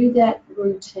we'll do that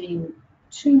routine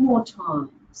 2 more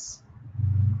times.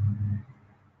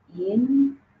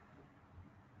 In,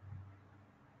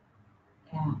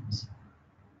 out.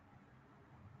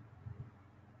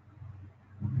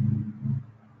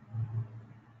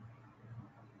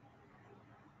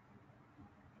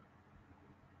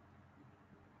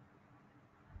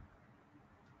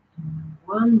 And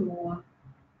 1 more.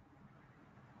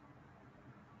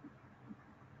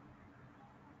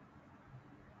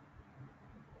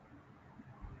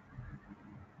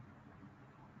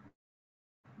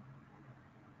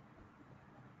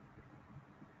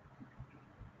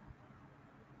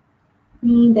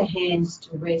 Bringing the hands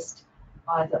to rest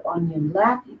either on your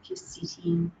lap if you're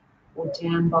sitting or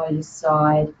down by your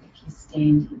side if you're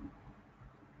standing.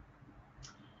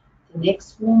 The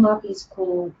next warm-up is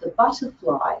called the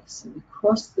butterfly. So we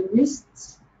cross the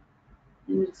wrists,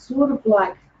 and it's sort of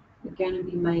like we're going to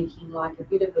be making like a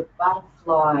bit of a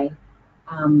butterfly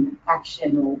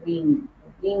action or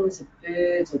wings of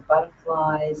birds or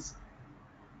butterflies.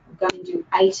 We're going to do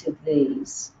 8 of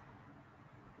these.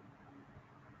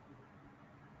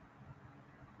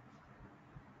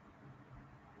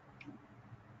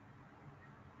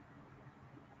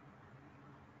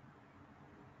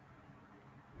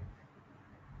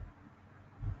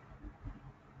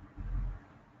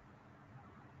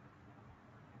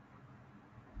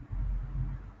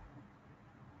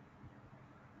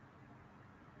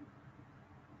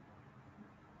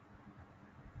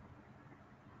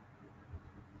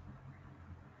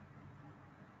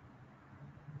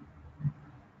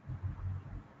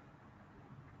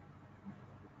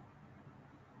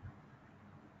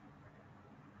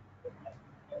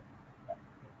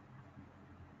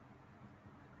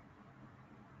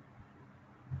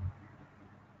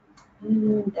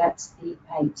 And that's the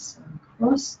 8. So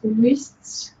cross the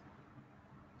wrists,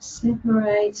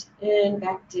 separate, and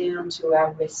back down to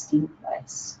our resting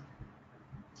place.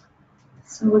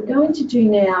 So we're going to do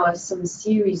now a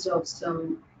series of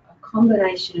a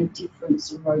combination of different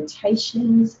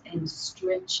rotations and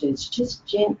stretches, just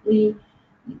gently,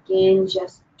 again,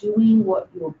 just doing what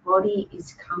your body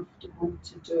is comfortable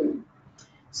to do.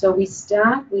 So we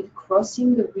start with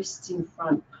crossing the wrists in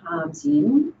front, palms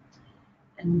in,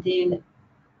 and then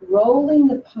rolling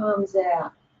the palms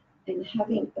out and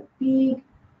having a big,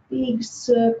 big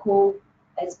circle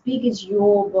as big as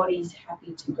your body's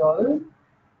happy to go.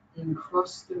 Then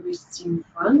cross the wrists in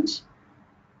front.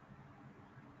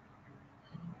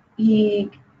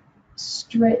 Big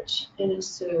stretch in a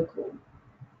circle.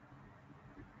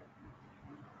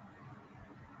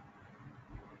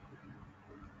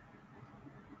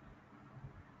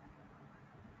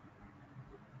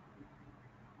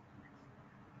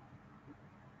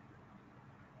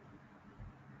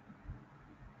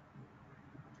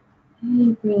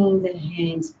 And bringing the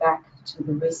hands back to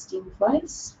the resting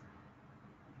place.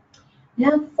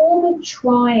 Now form a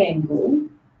triangle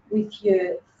with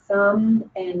your thumb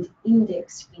and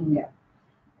index finger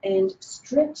and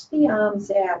stretch the arms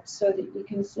out so that you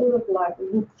can sort of like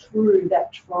look through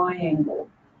that triangle.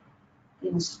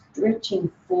 Then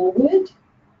stretching forward,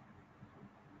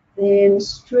 then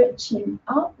stretching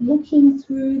up, looking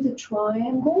through the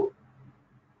triangle,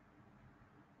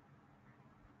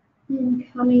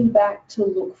 and coming back to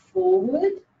look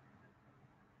forward,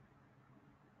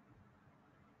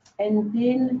 and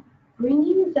then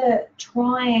bringing the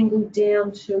triangle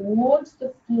down towards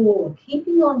the floor,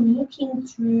 keeping on looking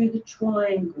through the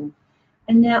triangle.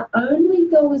 And now only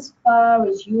go as far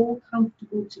as you're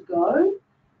comfortable to go,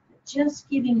 just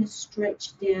giving a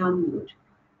stretch downward.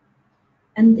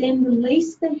 And then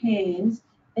release the hands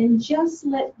and just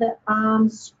let the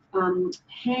arms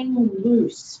hang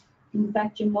loose. In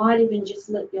fact, you might even just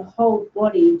let your whole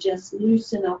body just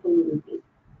loosen up a little bit.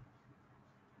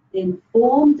 Then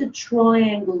form the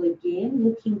triangle again,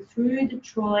 looking through the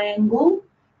triangle,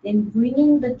 then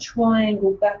bringing the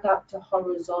triangle back up to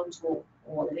horizontal,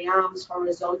 or the arms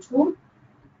horizontal,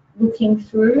 looking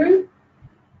through,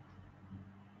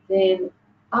 then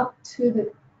up to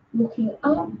the, looking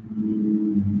up,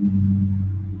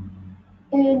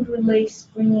 and release,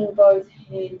 bringing both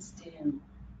hands down,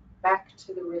 back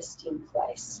to the resting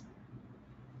place.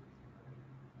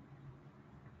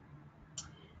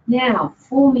 Now,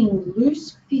 forming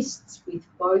loose fists with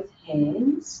both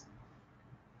hands,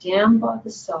 down by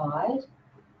the side,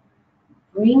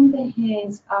 bring the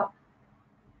hands up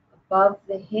above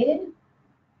the head,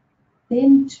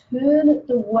 then turn at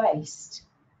the waist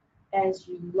as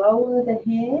you lower the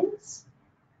hands,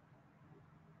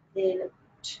 then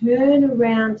turn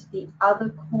around the other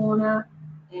corner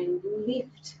and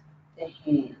lift the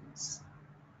hands.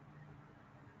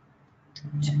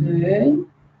 Turn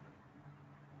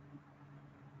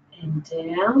and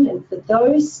down, and for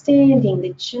those standing,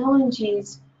 the challenge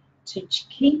is to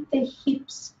keep the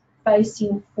hips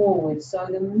facing forward. So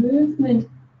the movement,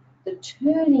 the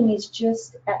turning is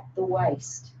just at the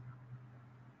waist.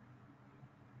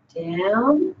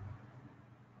 Down,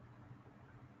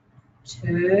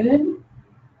 turn,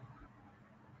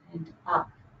 and up.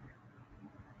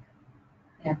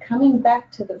 Now coming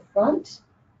back to the front,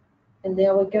 and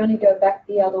now we're going to go back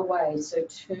the other way. So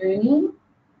turning,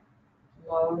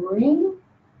 lowering,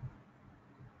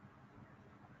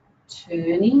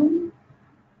 turning,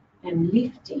 and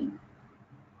lifting.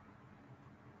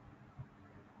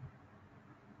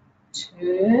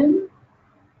 Turn,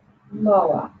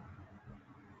 lower.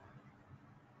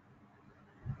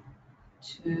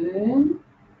 Turn,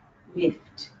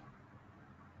 lift.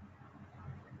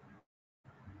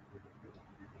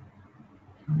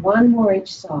 And one more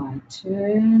each side.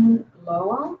 Turn,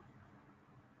 lower,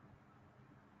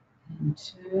 and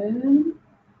turn,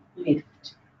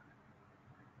 lift.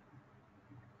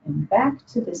 And back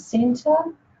to the center,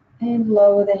 and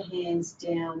lower the hands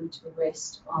down to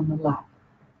rest on the lap.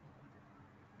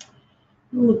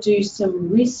 We'll do some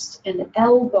wrist and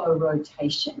elbow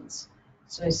rotations.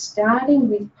 So starting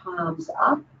with palms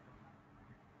up,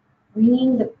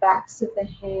 bringing the backs of the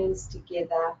hands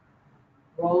together,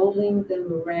 rolling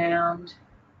them around,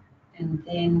 and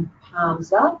then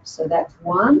palms up. So that's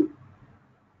one.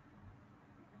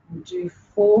 We'll do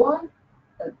 4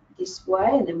 this way,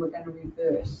 and then we're going to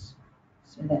reverse.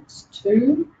 So that's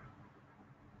 2.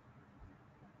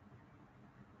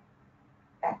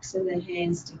 Backs of the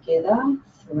hands together,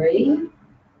 3.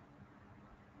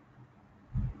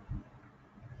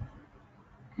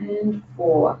 And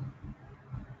 4.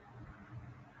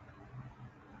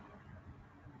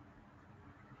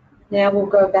 Now we'll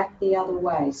go back the other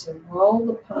way. So roll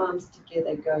the palms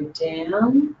together, go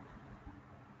down,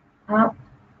 up,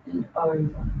 and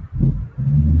over.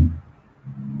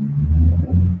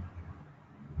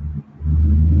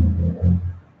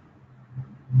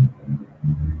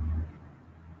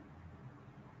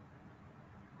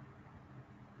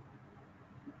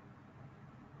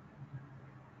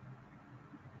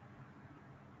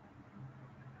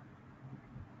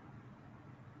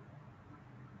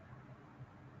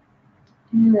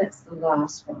 And that's the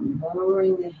last one,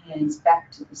 lowering the hands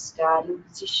back to the starting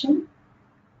position.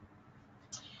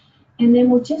 And then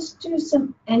we'll just do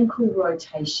some ankle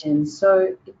rotations.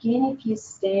 So again, if you're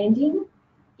standing,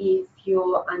 if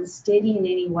you're unsteady in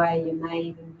any way, you may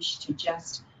even wish to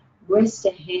just rest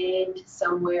a hand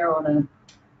somewhere on a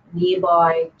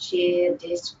nearby chair,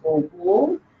 desk, or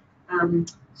wall.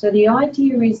 So the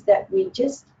idea is that we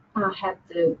just have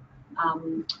the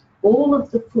all of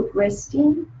the foot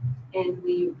resting, and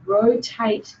we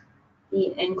rotate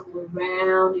the ankle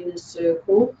around in a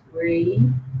circle, 3,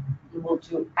 and we'll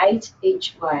do 8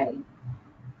 each way.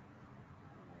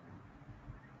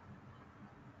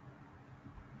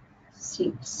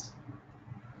 6,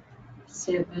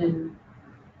 7,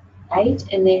 8,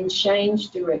 and then change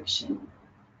direction.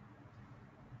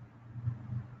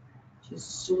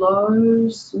 Just slow,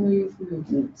 smooth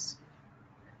movements.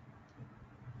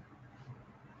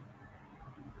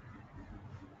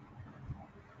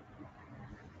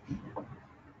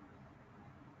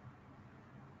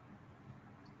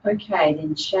 Okay,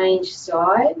 then change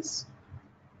sides.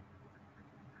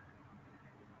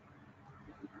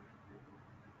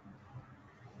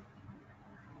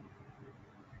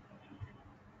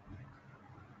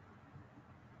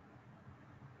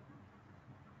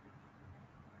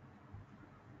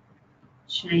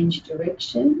 Change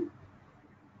direction.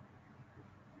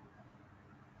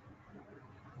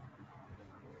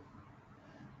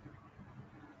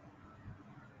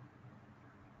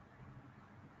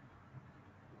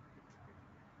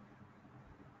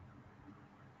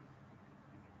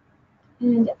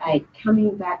 and 8.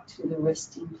 Coming back to the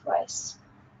resting place.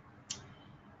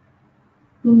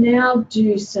 We'll now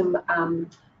do some,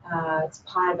 it's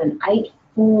part of an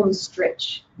 8-form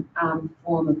stretch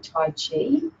form of Tai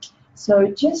Chi. So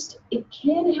just, it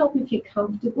can help if you're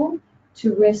comfortable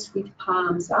to rest with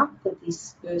palms up for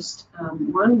this first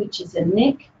one, which is a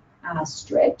neck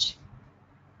stretch.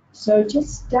 So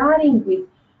just starting with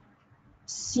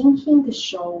sinking the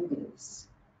shoulders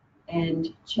and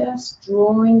just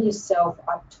drawing yourself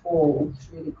up tall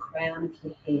through the crown of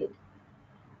your head.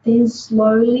 Then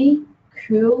slowly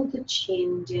curl the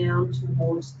chin down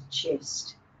towards the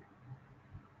chest.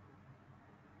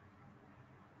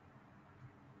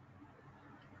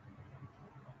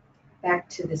 Back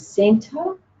to the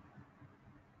center,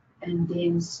 and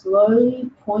then slowly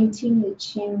pointing the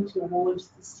chin towards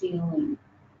the ceiling.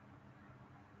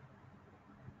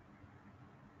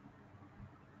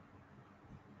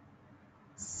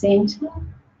 Center.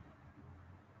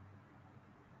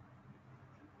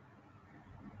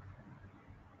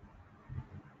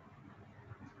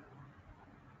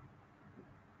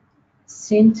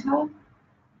 Center.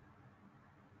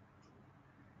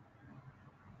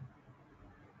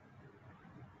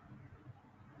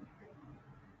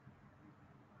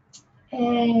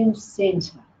 And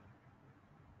center.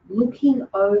 Looking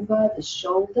over the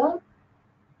shoulder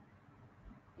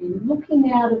and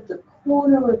looking out of the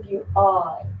corner of your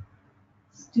eye,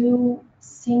 still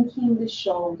sinking the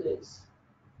shoulders.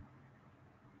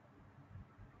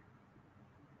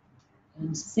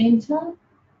 And center.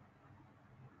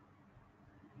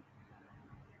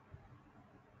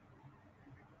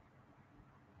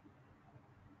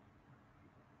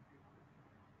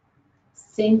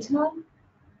 Center.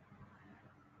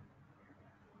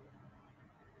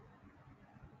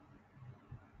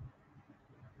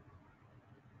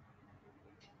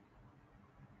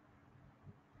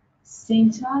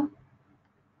 Center.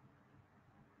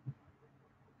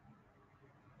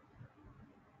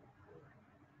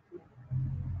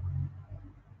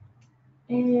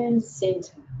 And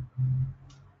center.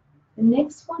 The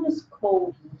next one is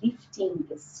called lifting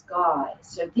the sky.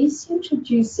 So this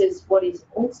introduces what is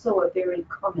also a very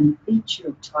common feature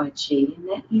of Tai Chi, and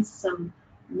that is some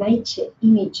nature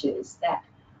images that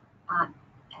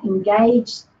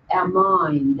engage our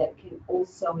mind that can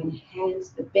also enhance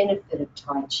the benefit of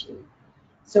Tai Chi.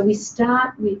 So we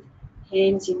start with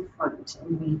hands in front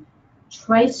and we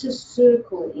trace a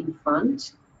circle in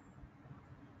front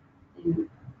and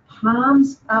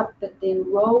palms up, but then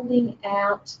rolling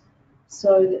out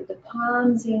so that the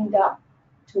palms end up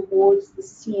towards the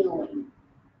ceiling.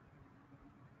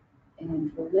 And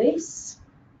release.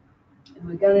 And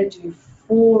we're going to do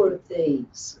 4 of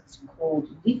these. It's called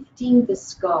lifting the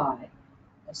sky.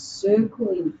 A circle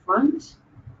in front,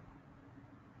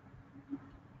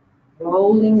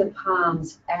 rolling the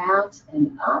palms out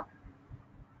and up,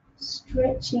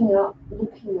 stretching up,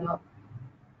 looking up,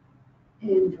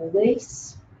 and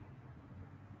release.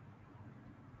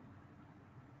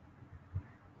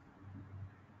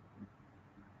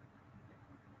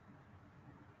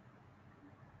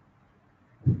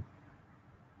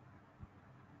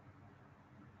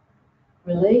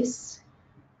 Release.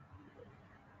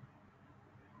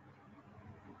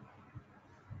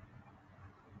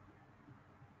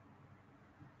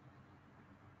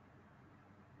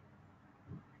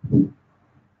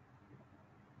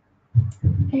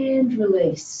 And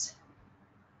release.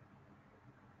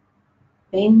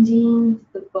 Bending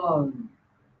the bow.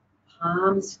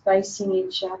 Palms facing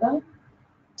each other.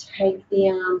 Take the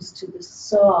arms to the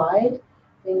side,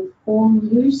 then form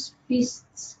loose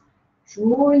fists,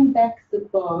 drawing back the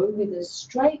bow with a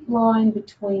straight line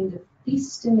between the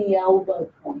fist and the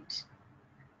elbow point.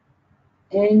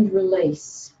 And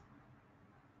release.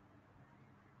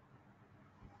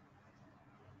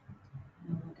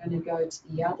 And we're going to go to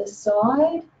the other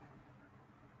side.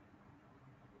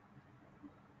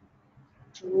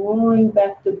 Drawing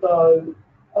back the bow,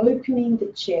 opening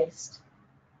the chest.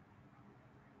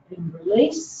 And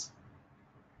release.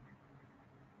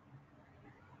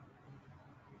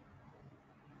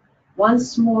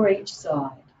 Once more each side.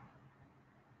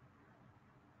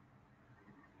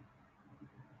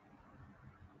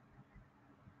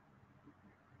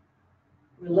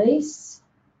 Release.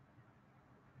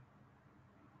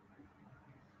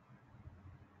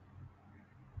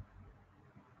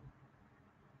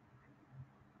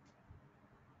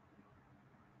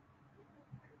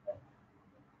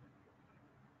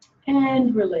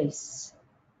 And release.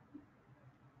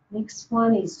 Next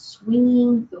one is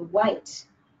swinging the weight.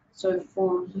 So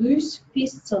form loose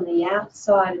fists on the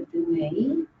outside of the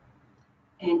knee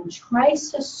and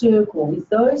trace a circle. With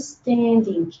those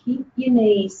standing, keep your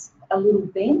knees a little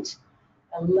bent,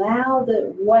 allow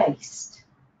the waist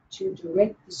to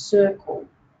direct the circle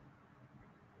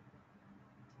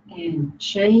and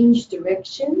change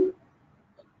direction.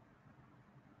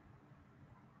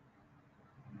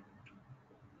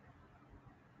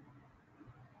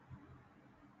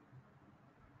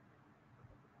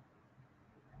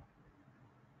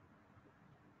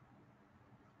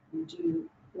 And do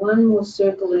one more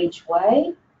circle each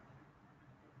way.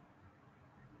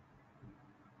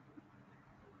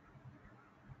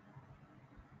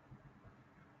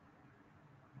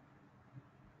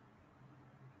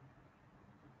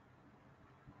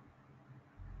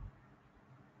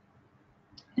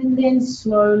 And then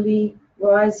slowly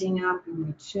rising up and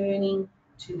returning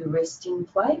to the resting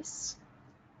place.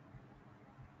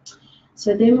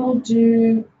 So then we'll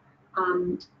do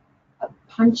a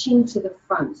punching to the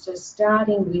front. So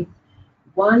starting with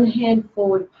one hand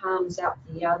forward, palms up,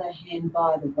 the other hand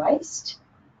by the waist.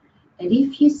 And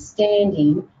if you're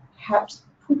standing, perhaps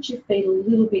put your feet a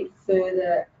little bit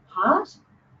further apart.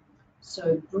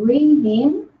 So breathe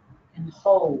in and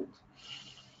hold.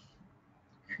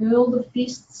 Curl the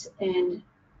fists and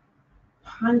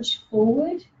punch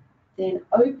forward. Then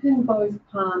open both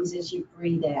palms as you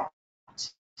breathe out.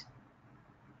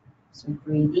 So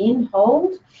breathe in,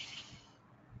 hold.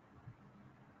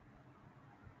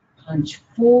 Punch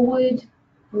forward,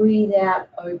 breathe out,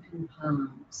 open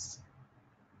palms.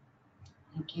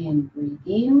 Again, breathe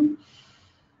in.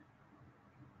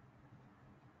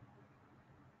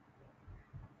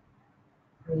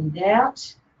 Breathe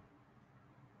out.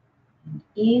 And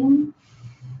in.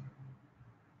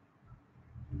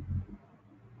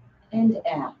 And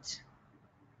out.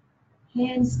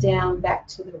 Hands down, back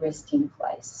to the resting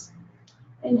place.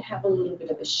 And have a little bit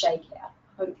of a shake out.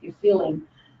 Hope you're feeling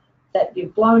that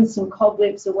you've blown some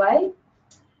cobwebs away.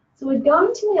 So we're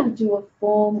going to now do a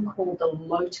form called the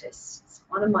lotus. It's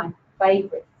one of my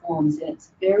favorite forms and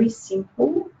it's very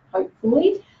simple,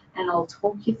 hopefully, and I'll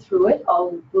talk you through it.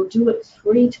 We'll do it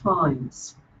 3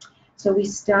 times. So we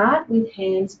start with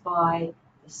hands by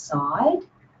the side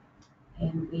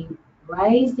and we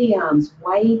raise the arms,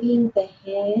 waving the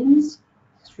hands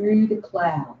through the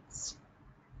clouds.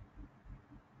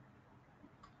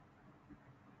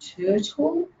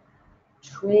 Turtle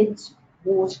treads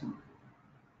water.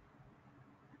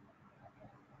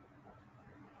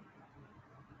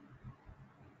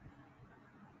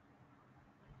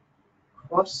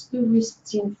 Cross the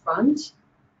wrists in front.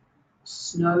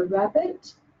 Snow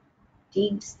rabbit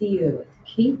digs the earth.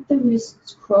 Keep the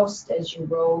wrists crossed as you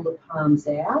roll the palms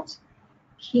out.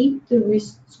 Keep the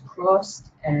wrists crossed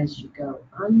as you go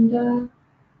under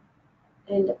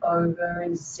and over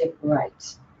and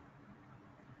separate.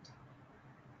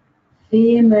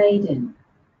 Fair maiden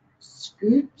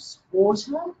scoops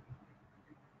water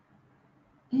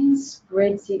and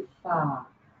spreads it far.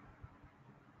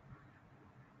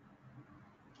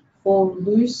 Form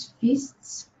loose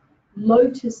fists,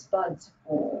 lotus buds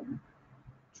form.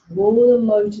 Draw the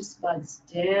lotus buds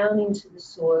down into the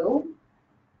soil,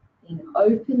 then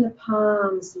open the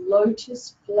palms,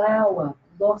 lotus flower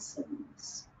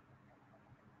blossoms.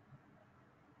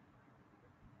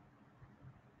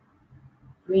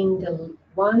 Bring the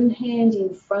one hand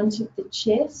in front of the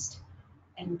chest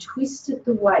and twist at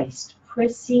the waist,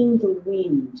 pressing the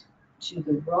wind to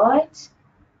the right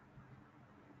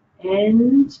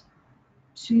and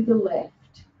to the left.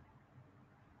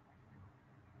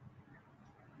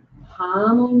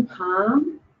 Palm on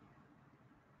palm,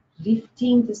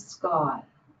 lifting the sky.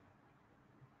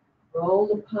 Roll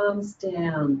the palms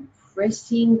down,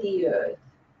 pressing the earth.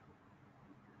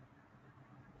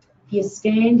 If you're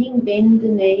standing, bend the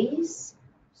knees,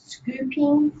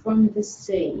 scooping from the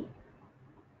sea.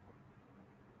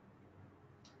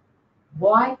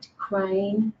 White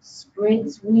crane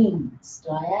spreads wings,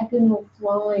 diagonal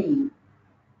flying.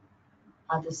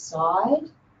 Other side.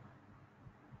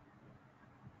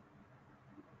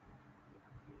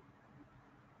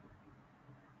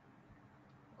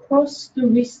 Cross the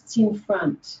wrists in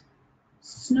front.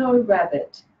 Snow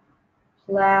rabbit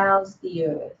plows the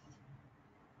earth.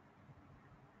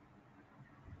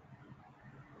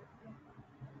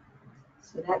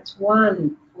 So that's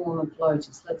one form of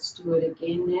lotus. Let's do it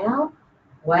again now.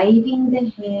 Waving the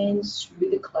hands through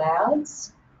the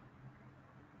clouds.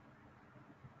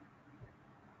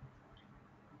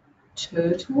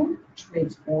 Turtle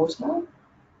treads water.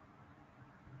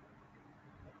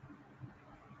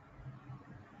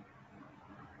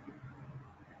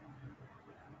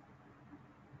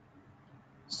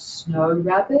 Snow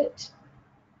rabbit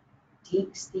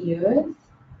digs the earth.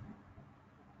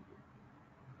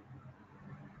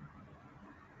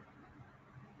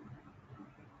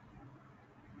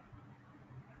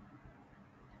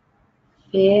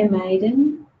 Fair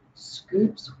maiden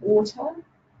scoops water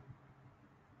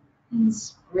and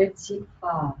spreads it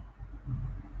far.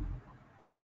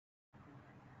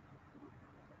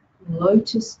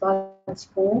 Lotus buds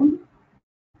form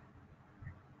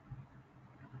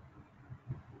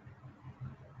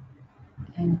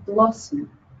and blossom.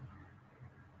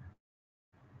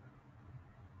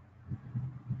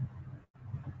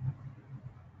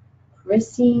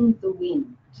 Pressing the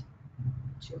wind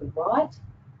to the right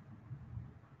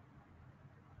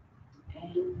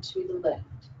and to the left.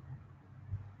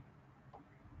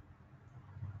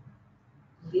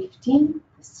 Lifting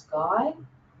the sky,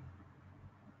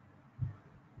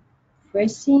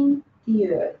 pressing the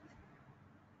earth,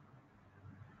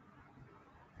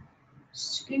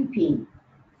 scooping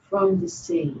from the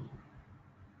sea.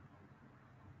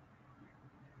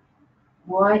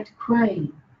 White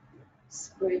crane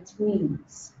spreads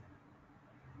wings.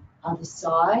 Other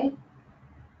side.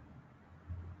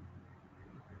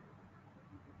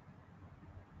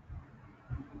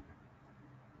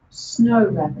 Snow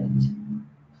rabbit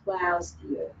plows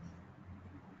the earth.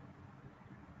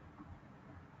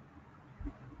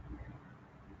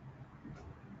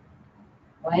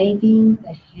 Waving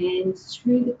the hands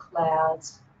through the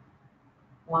clouds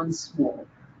once more.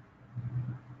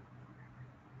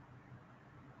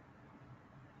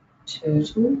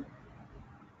 Turtle.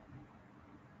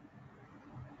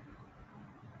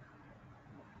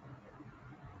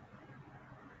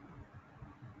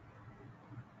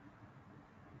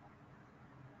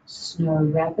 Snow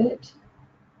rabbit.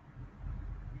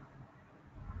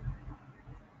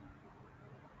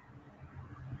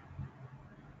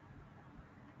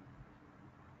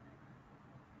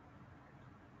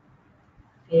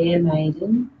 Fair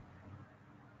maiden.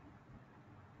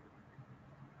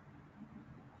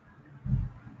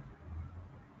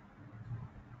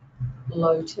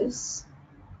 Lotus.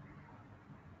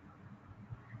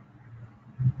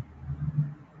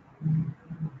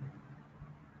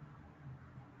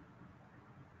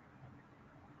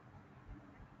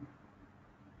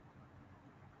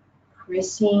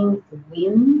 Pressing the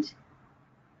wind.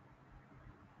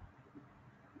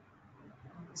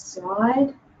 Other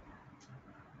side.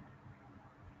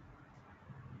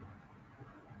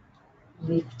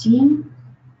 Lifting.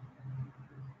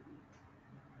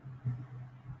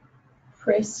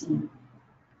 Pressing.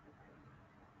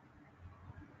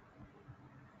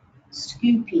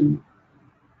 Scooping.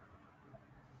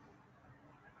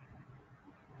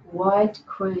 White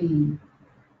crane.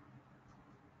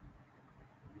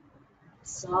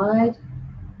 Side.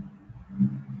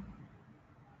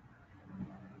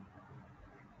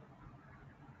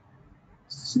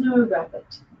 Snow rabbit.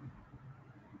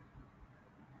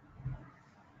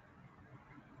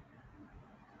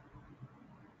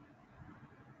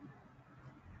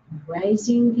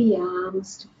 Raising the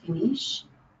arms to finish.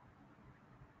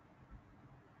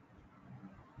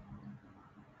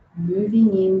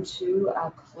 Moving into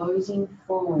our closing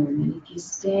form. And if you're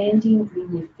standing,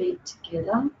 bring your feet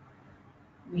together.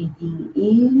 Breathing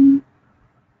in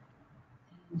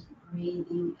and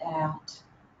breathing out.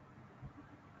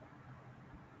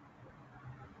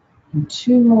 And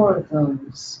 2 more of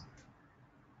those.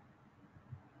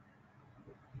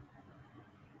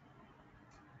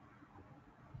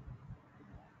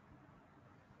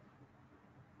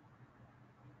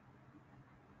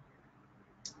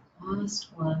 Last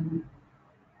one.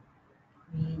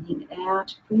 Breathing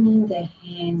out, bringing the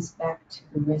hands back to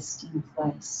the resting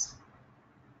place.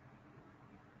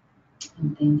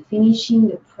 And then finishing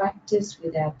the practice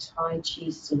with our Tai Chi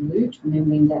salute,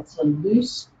 remembering that's a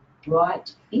loose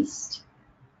right fist,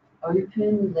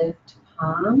 open left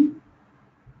palm,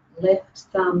 left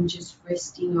thumb just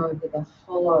resting over the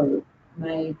hollow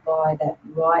made by that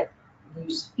right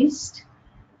loose fist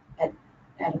at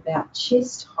about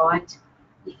chest height.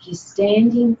 If you're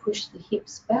standing, push the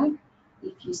hips back.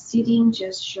 If you're sitting,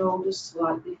 just shoulders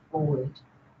slightly forward.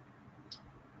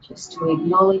 Just to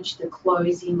acknowledge the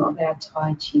closing of our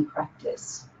Tai Chi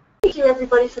practice. Thank you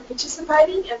everybody for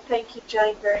participating, and thank you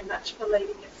Jane very much for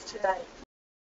leading us today.